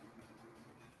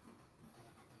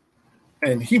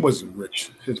 And he wasn't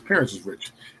rich. His parents was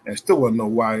rich. And I still want to know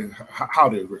why, how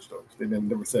they were rich, though. They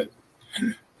never said.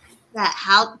 That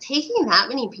how taking that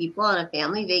many people on a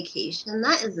family vacation,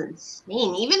 that is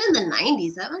insane. Even in the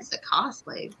 90s, that must have cost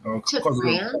like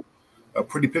 $2,000. A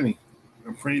pretty penny.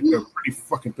 A pretty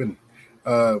fucking penny.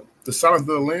 The Silence of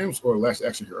the Lambs or Last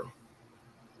Action Hero?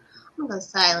 I'm going to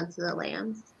Silence of the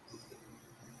Lambs.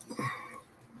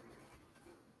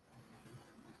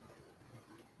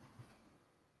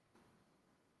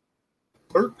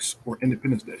 Clerks or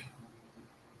Independence Day?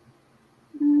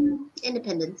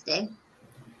 Independence Day.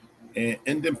 And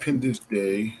Independence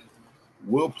Day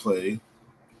will play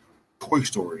Toy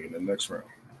Story in the next round.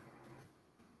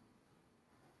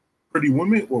 Pretty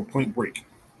Woman or Point Break?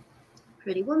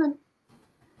 Pretty Woman.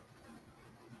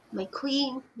 My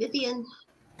queen, Vivian.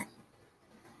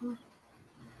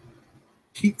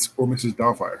 Keats or Mrs.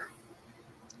 Doubtfire?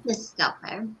 Mrs.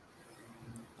 Doubtfire.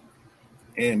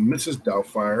 And Mrs.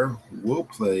 Doubtfire will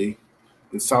play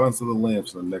The Silence of the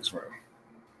Lambs in the next round.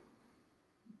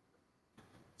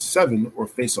 Seven or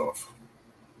Face Off?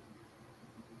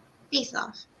 Face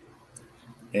Off.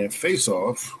 And Face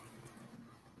Off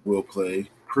will play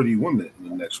Pretty Woman in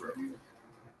the next round.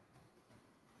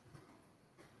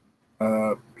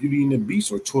 Beauty and the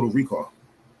Beast or Total Recall?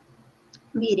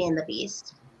 Beauty and the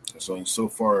Beast. So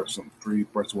far, some pretty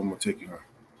bright women taking her.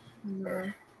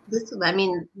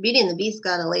 Beauty and the Beast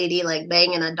got a lady like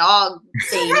banging a dog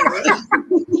thing.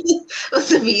 What's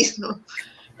the Beast?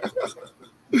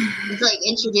 It's like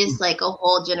introduced like a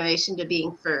whole generation to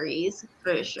being furries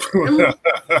for sure.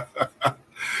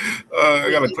 I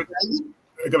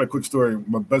got a quick story.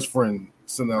 My best friend,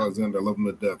 Sin Alexander, I love him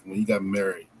to death. When he got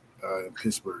married in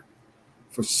Pittsburgh,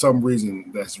 for some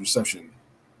reason, that's reception.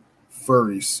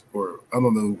 Furries, or I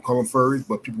don't know, call them furries,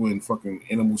 but people in fucking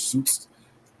animal suits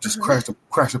just crashed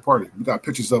the party. We got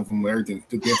pictures of them and everything,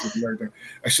 the dances and everything.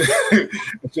 That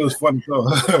shit was funny. So,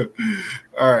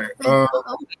 all right. Oh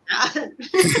my God.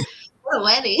 What a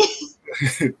wedding.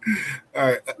 All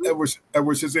right.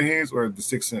 Edward Scissorhands or The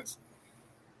Sixth Sense?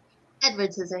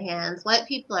 Edward Scissorhands. White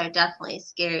people are definitely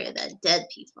scarier than dead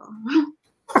people.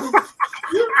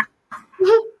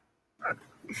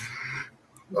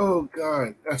 Oh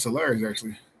God, that's hilarious.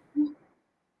 Actually,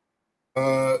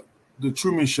 The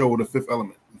Truman Show or The Fifth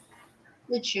Element?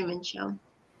 The Truman Show.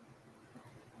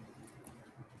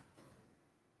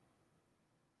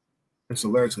 It's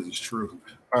hilarious because it's true.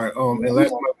 All right. And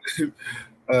last one,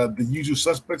 The Usual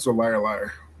Suspects or Liar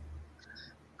Liar?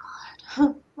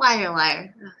 God, Liar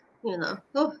Liar. You know,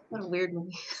 oh, what a weird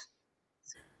movie.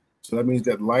 So that means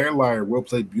that Liar Liar will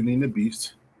play Beauty and the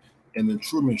Beast, and The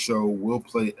Truman Show will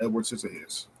play Edward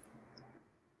Scissorhands.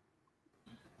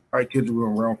 All right, kids, we're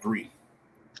on round 3.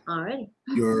 All right.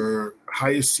 Your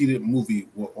highest seeded movie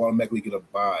will automatically get a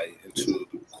bye into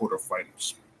the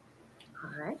quarterfinals.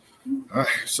 All right. All right,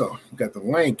 so we got The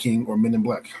Lion King or Men in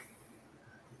Black.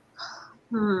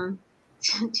 Two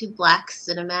black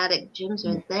cinematic gems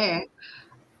right there.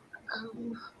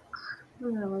 I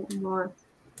want more.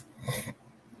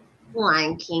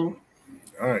 Lion King.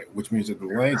 All right, which means that The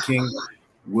Lion King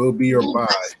will be your bye.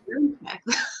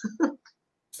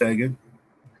 Say again?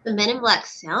 The Men in Black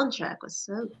soundtrack was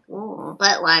so cool,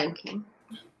 but Lion King.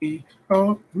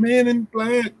 Men in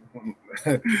Black.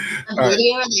 The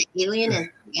video where the alien is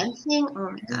dancing. Oh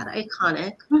my God,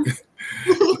 iconic.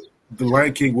 The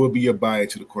Lion King will be your bye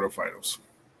to the quarterfinals.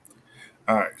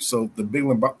 All right, so The Big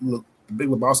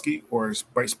Lebowski or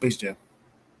Space Jam?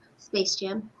 Space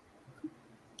Jam.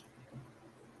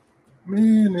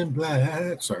 Men in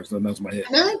Black. Sorry, so that's my head.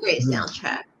 Another great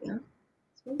soundtrack. Yeah.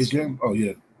 Space Jam? Oh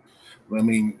yeah. I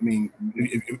mean,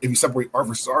 if you separate art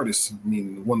versus artists, I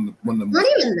mean, one of the not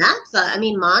even that. I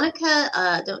mean, Monica.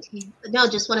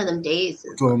 Just one of them days.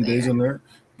 One of them days in there,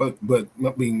 but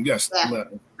I mean, yes, yeah.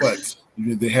 But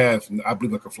they have I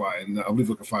Believe Like a Fly, and I Believe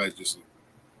Like a Fly is just.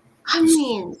 I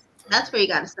mean, that's where you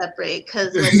got to separate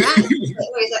because when that,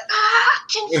 where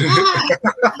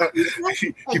he's like,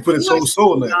 he put his whole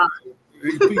soul in that.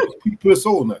 He put his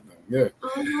soul in that thing.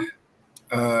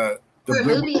 Yeah. The For a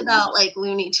movie about like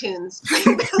Looney Tunes, he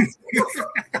didn't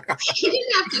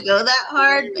have to go that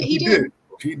hard, but he did.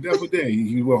 He definitely did.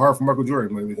 He went hard for Michael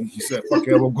Jordan. Like, he said, "Fuck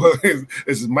it, I'm gonna go."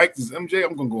 This is Mike. This is MJ.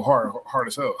 I'm gonna go hard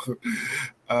as hell.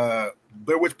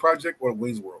 Blair Witch Project or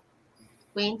Wayne's World?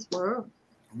 Wayne's World.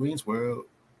 Wayne's World.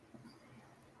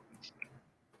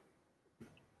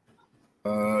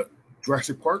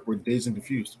 Jurassic Park or Dazed and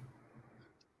Confused?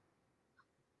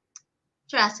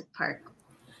 Jurassic Park.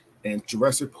 And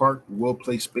Jurassic Park will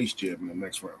play Space Jam in the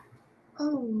next round.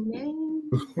 Oh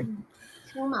man.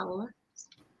 Oh my lord.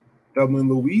 Thelma and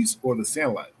Louise or The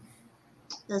Sandlot?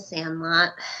 The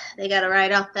Sandlot. They got to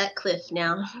ride off that cliff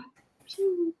now.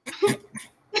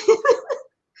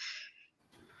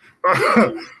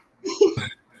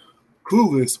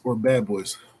 Clueless or Bad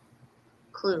Boys?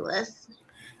 Clueless.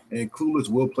 And Clueless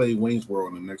will play Wayne's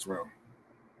World in the next round.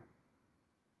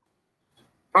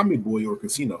 Tommy Boy or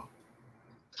Casino?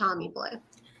 Tommy Boy.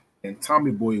 And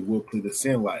Tommy Boy will play The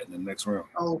Sandlot in the next round.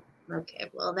 Oh, okay.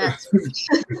 Well, that's...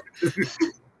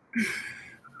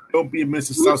 Don't Be a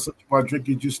Mrs. Southside while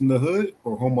drinking juice in the hood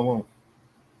or Home Alone?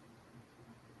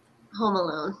 Home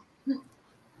Alone.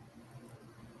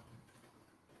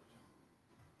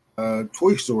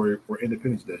 Toy Story or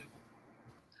Independence Day?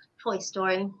 Toy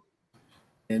Story.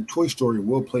 And Toy Story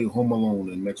will play Home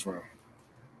Alone in the next round.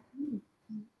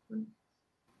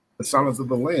 The Silence of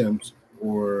the Lambs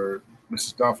or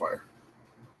Mrs. Doubtfire?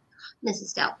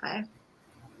 Mrs. Doubtfire.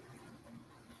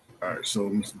 All right, so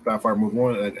Mrs. Doubtfire, move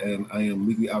on, and I am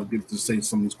legally obligated to say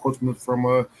some of these quotes from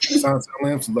Silence of the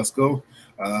Lambs. So let's go.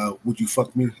 Would you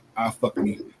fuck me? I fuck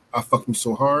me. I fuck me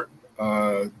so hard.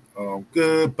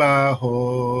 Goodbye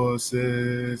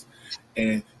horses,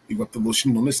 and you got the little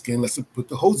shimmer on the skin. Let's put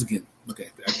the hose again.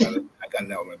 Okay, I got it. I got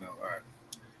it out right now.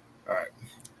 All right.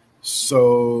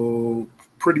 So,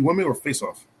 Pretty Women or Face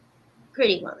Off?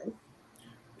 Pretty Woman.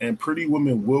 And Pretty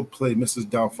Women will play Mrs.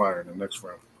 Doubtfire in the next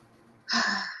round.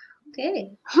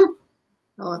 Okay.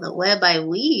 Oh, the web I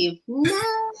weave.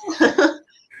 No.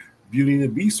 Beauty and the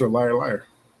Beast or Liar Liar?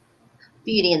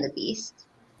 Beauty and the Beast.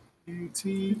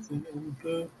 Beauty and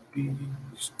the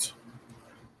Beast.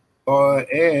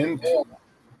 And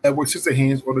Edward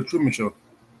Scissorhands or The Truman Show?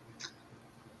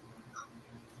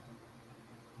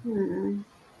 The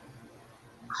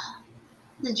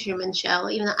Truman Show.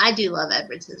 Even though I do love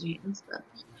Edward Scissorhands, but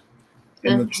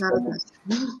And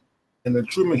the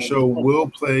Truman Show will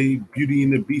play Beauty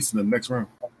and the Beast in the next round.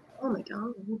 Oh my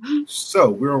god. So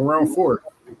we're on round 4.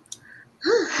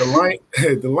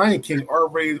 The Lion King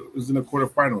already is in the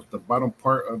quarterfinals. The bottom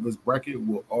part of this bracket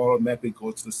will automatically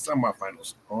go to the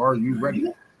semifinals. Are you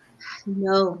ready?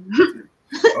 No.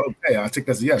 Okay, I'll take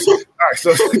that as a yes. All right,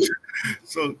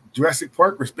 so Jurassic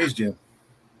Park or Space Jam?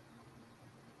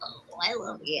 Oh, I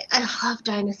love it. I love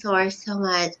dinosaurs so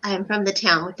much. I am from the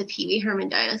town with the Pee Wee Herman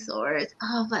dinosaurs.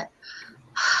 Oh, but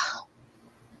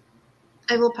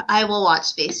I will watch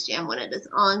Space Jam when it is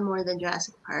on more than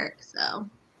Jurassic Park. So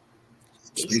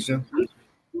Space Jam.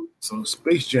 So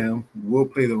Space Jam will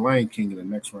play the Lion King in the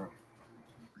next round.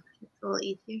 It's a little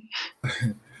easier.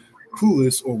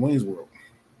 Clueless or Wayne's World?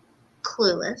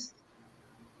 Clueless.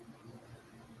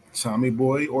 Tommy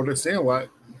Boy or The Sandlot?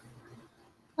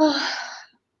 Oh,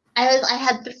 I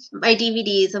had my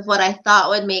DVDs of what I thought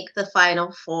would make the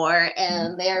final 4,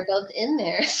 and they are both in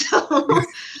there. So,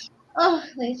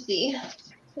 let's see.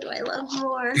 Who do I love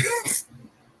more?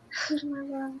 Who do I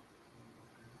love?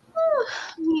 Oh,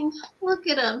 I mean, look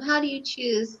at them. How do you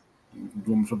choose? You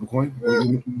want me to flip a coin? What do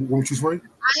you want me to choose for you?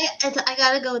 I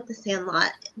gotta go with The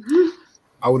Sandlot.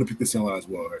 I would have picked The Sandlot as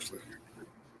well, actually.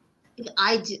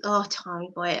 I do. Oh, Tommy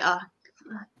Boy.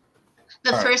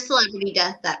 The first celebrity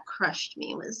death that crushed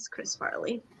me was Chris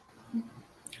Farley.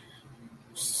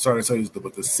 Sorry to tell you this,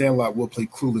 but The Sandlot will play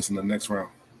Clueless in the next round.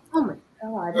 Oh my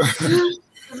god.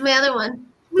 That's my other one.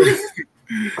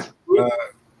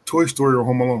 Toy Story or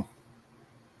Home Alone?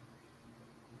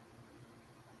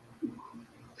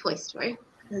 Toy Story,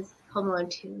 because Home Alone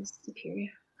 2 is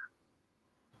superior.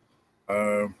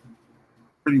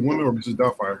 Pretty Woman or Mrs.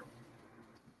 Doubtfire?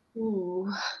 Ooh.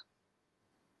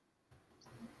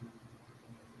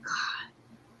 God.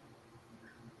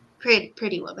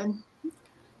 Pretty Woman.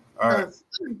 All right.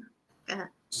 I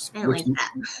don't like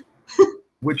that.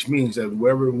 Which means that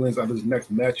whoever wins out of this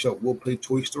next matchup will play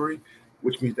Toy Story,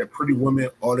 which means that Pretty Woman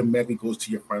automatically goes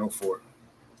to your final 4.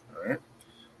 All right.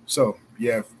 So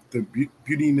you have the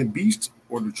Beauty and the Beast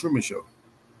or The Truman Show?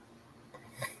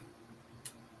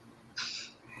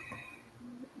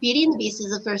 Beauty and the Beast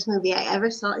is the first movie I ever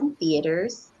saw in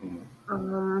theaters.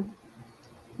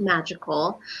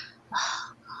 Magical.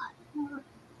 Oh, God.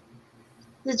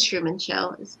 The Truman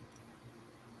Show is.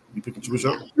 You pick The Truman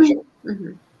Show?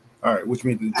 Mm-hmm. All right, which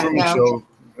means the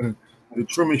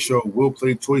Truman Show will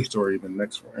play Toy Story in the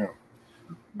next round.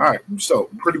 All right, so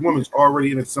Pretty Woman's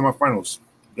already in the semifinals.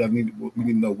 We need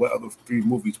to know what other 3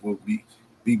 movies will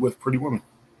be with Pretty Woman.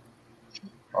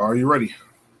 Are you ready?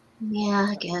 Yeah,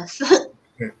 I guess.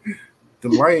 The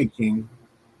Lion King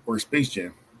or Space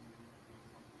Jam?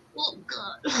 Oh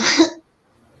God.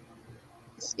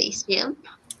 Space Jam.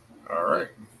 All right.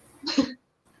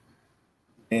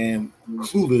 And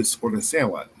Clueless or The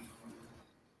Sandlot?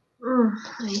 Let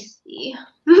me see.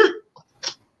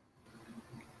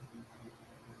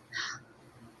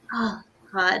 Oh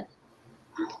God.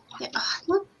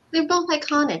 Look, they're both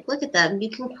iconic. Look at them. You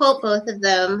can quote both of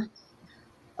them.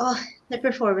 Oh, their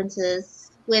performances.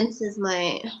 Wince is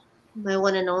my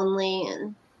one and only,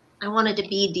 and I wanted to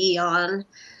be Dion.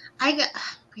 I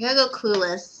gotta go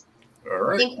Clueless. All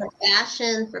right. I think for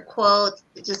fashion, for quotes,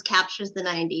 it just captures the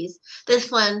 90s.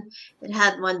 This one, it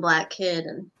had one black kid,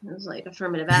 and it was like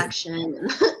affirmative action, and it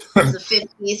was the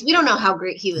 50s. We don't know how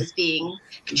great he was being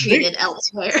treated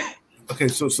elsewhere. Okay,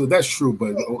 so that's true,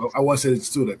 but I want to say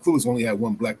it's true that Clueless only had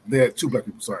one black. They had 2 black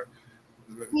people. Sorry.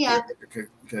 Yeah. Okay.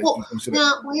 Well,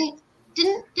 no, wait.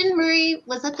 Didn't Murray,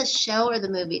 was that the show or the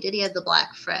movie? Did he have the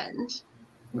black friend?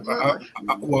 I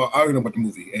don't know about the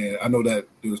movie, and I know that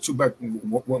there was 2 black.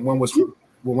 One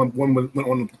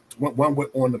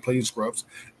went on to play Scrubs,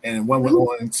 and one went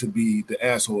on to be the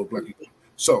asshole of black people.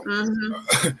 So,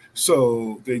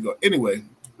 so there you go. Anyway,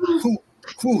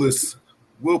 Clueless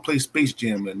will play Space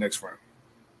Jam in the next round,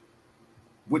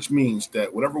 which means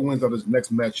that whatever wins out of this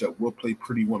next matchup will play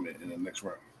Pretty Woman in the next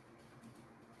round.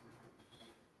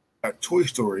 At Toy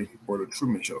Story or The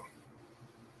Truman Show?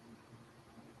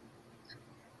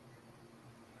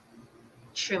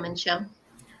 Truman Show.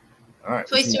 All right.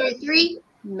 Toy Story 3,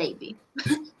 maybe.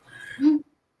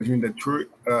 Which means that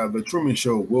the Truman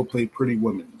Show will play Pretty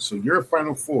Woman. So your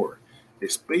final 4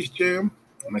 is Space Jam,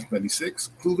 1996,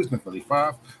 Clueless,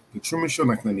 1995, The Truman Show,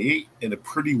 1998, and The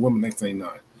Pretty Woman,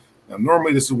 1999. Now,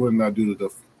 normally this is when I do the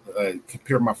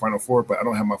compare my final 4, but I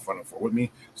don't have my final 4 with me.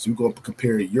 So we're going to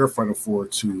compare your final 4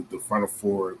 to the final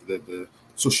 4 that the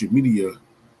social media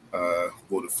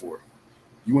voted for.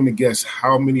 You want to guess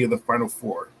how many of the final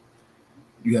 4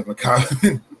 you have in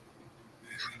common?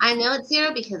 I know it's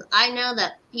 0 because I know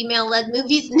that female-led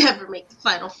movies never make the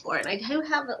final 4, and I do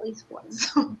have at least 1.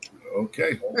 So.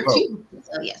 Okay. Or 2.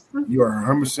 So yes. You are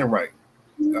 100% right.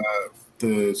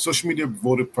 The social media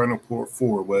voted final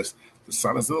 4 was The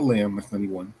Silence of the Lamb,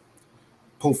 1991,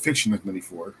 Pulp Fiction,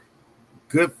 1994,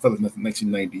 Goodfellas,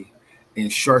 1990,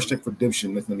 and Shawshank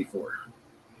Redemption, 1994.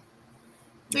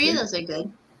 3 of those are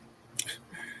good.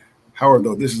 However,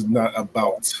 though, this is not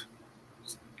about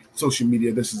social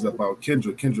media. This is about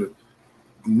Kendra. Kendra,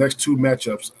 the next 2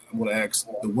 matchups, I'm going to ask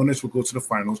the winners will go to the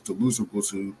finals. The loser will go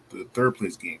to the 3rd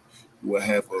place game. You will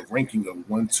have a ranking of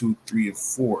 1, 2, 3, and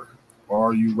 4.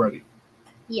 Are you ready?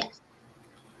 Yes.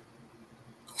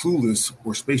 Clueless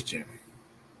or Space Jam?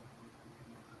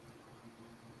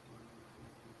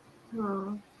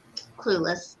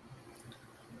 Clueless.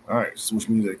 All right, so which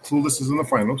means that Clueless is in the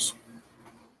finals,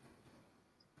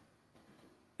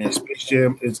 and Space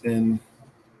Jam is in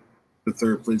the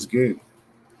 3rd place game.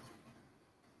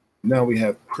 Now we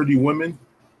have Pretty Women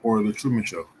or The Truman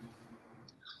Show.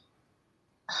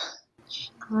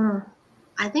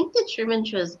 I think The Truman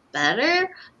Show is better,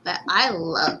 but I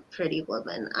love Pretty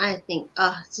Woman. I think,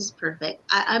 it's just perfect.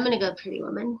 I'm going to go Pretty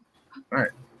Woman. All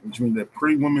right, which means that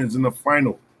Pretty Woman is in the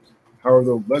final. However,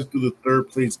 though, let's do the 3rd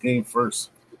place game first.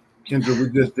 Kendra, we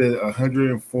just did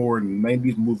 104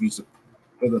 90s movies,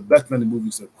 the best 90s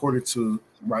movies according to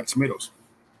Rotten Tomatoes.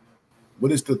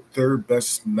 What is the 3rd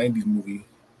best 90s movie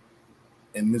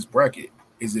in this bracket?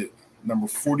 Is it number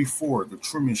 44, The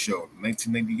Truman Show,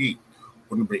 1998,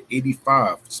 or number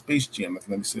 85, Space Jam,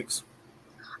 1996?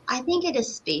 I think it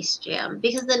is Space Jam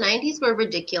because the 90s were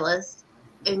ridiculous.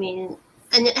 I mean,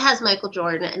 and it has Michael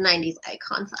Jordan, a 90s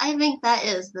icon. So I think that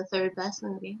is the 3rd best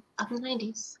movie of the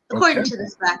 90s, according to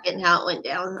this bracket and how it went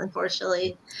down.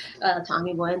 Unfortunately,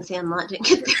 Tommy Boy and Sandlot didn't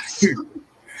get there. So.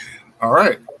 All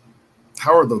right.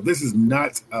 However, though, this is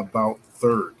not about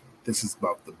 3rd. This is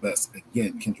about the best.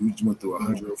 Again, Kendra, we just went through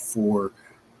 104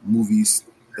 movies.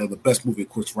 The best movie, of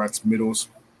course, Rotten Tomatoes.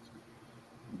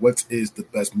 What is the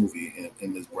best movie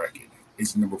in this bracket?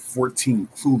 Is number 14,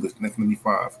 Clueless,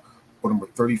 1995, or number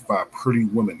 35, Pretty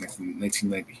Woman,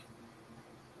 1990?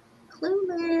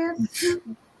 Clueless.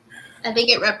 I think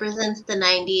it represents the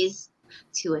 90s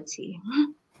to a T.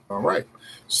 All right.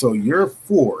 So your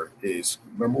 4 is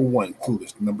number 1,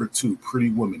 Clueless, number 2,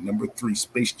 Pretty Woman, number 3,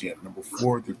 Space Jam, number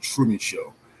 4, The Truman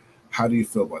Show. How do you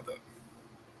feel about that?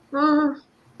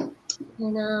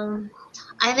 And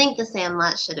I think The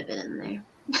Sandlot should have been in there.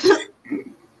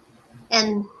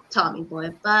 And Tommy Boy,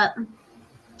 but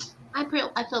I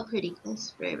feel pretty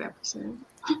close, very represented.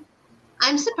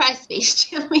 I'm surprised Space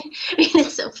Jam made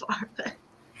it so far, but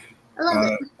I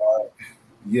love it.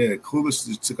 Yeah, Clueless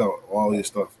just took out all your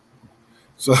stuff.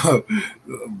 So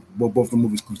both the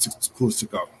movies Clueless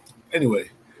took out. Anyway,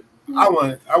 I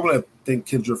want to thank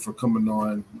Kendra for coming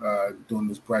on doing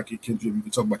this bracket. Kendra, you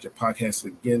can talk about your podcast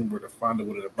again, where to find it,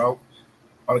 what it's about,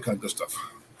 all that kind of good stuff.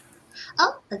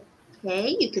 Oh,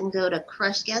 okay. You can go to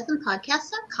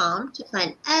crushgasmpodcast.com to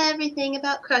find everything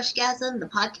about Crushgasm, the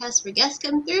podcast where guests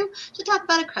come through to talk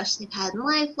about a crush they've had in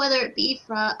life, whether it be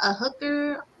for a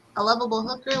hooker, a lovable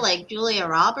hooker like Julia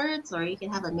Roberts, or you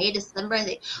can have a May December. I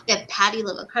think we have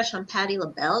a crush on Patti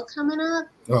LaBelle coming up.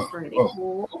 Pretty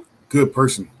cool. Good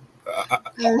person.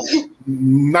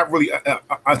 Not really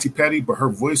Auntie Patty, but her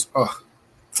voice.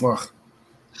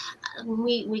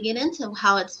 We get into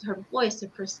how it's her voice, her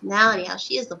personality, how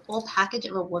she is the full package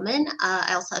of a woman.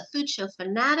 I also have Food Show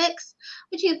Fanatics,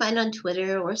 which you can find on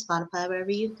Twitter or Spotify, wherever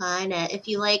you find it. If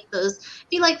you like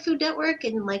Food Network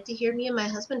and like to hear me and my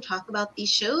husband talk about these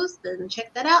shows, then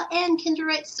check that out. And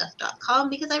KendraWritesStuff.com,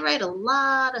 because I write a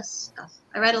lot of stuff.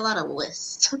 I write a lot of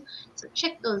lists. So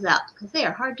check those out because they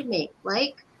are hard to make.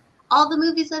 Like all the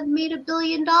movies that have made $1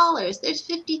 billion. There's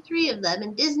 53 of them,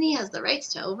 and Disney has the rights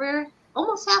to over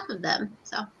almost half of them.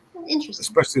 So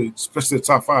interesting. Especially the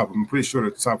top 5. I'm pretty sure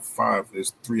the top 5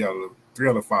 is 3 out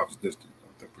of 5 is Disney.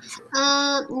 I'm pretty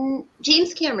sure.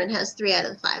 James Cameron has 3 out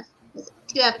of the 5.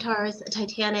 2 Avatars, a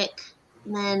Titanic,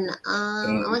 and then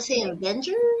I want to say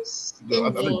Avengers.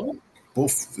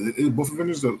 Both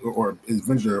Avengers or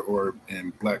Avenger or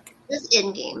in Black. This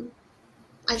Endgame,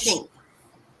 I think.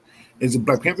 Is it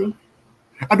Black Panther?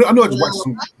 I know. It's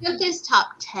watching. Black Panther's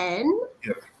top 10.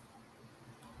 Yeah.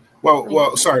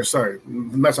 Well, sorry.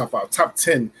 Not top 5. Top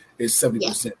 10 is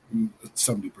 70%.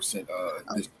 70%.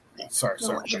 Sorry.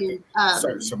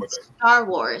 Star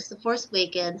Wars, The Force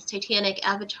Awakens, Titanic,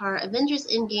 Avatar, Avengers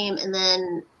Endgame, and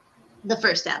then the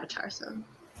first Avatar. So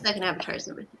second Avatar is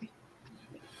number 3.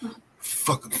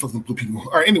 Fucking blue people.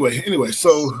 All right. Anyway.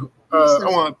 So I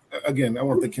want to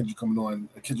thank Kendra coming on.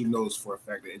 Kendra knows for a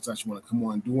fact that anytime she want to come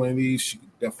on and do one of these, she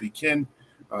definitely can.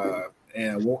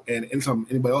 And anytime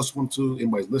anybody else wants to,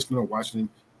 anybody's listening or watching,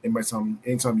 anytime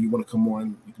you want to come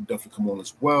on, you can definitely come on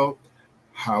as well.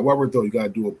 However, though, you got to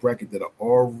do a bracket that I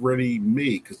already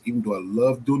made, because even though I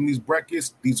love doing these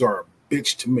brackets, these are a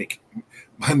bitch to make.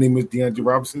 My name is DeAndre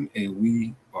Robinson, and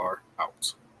we are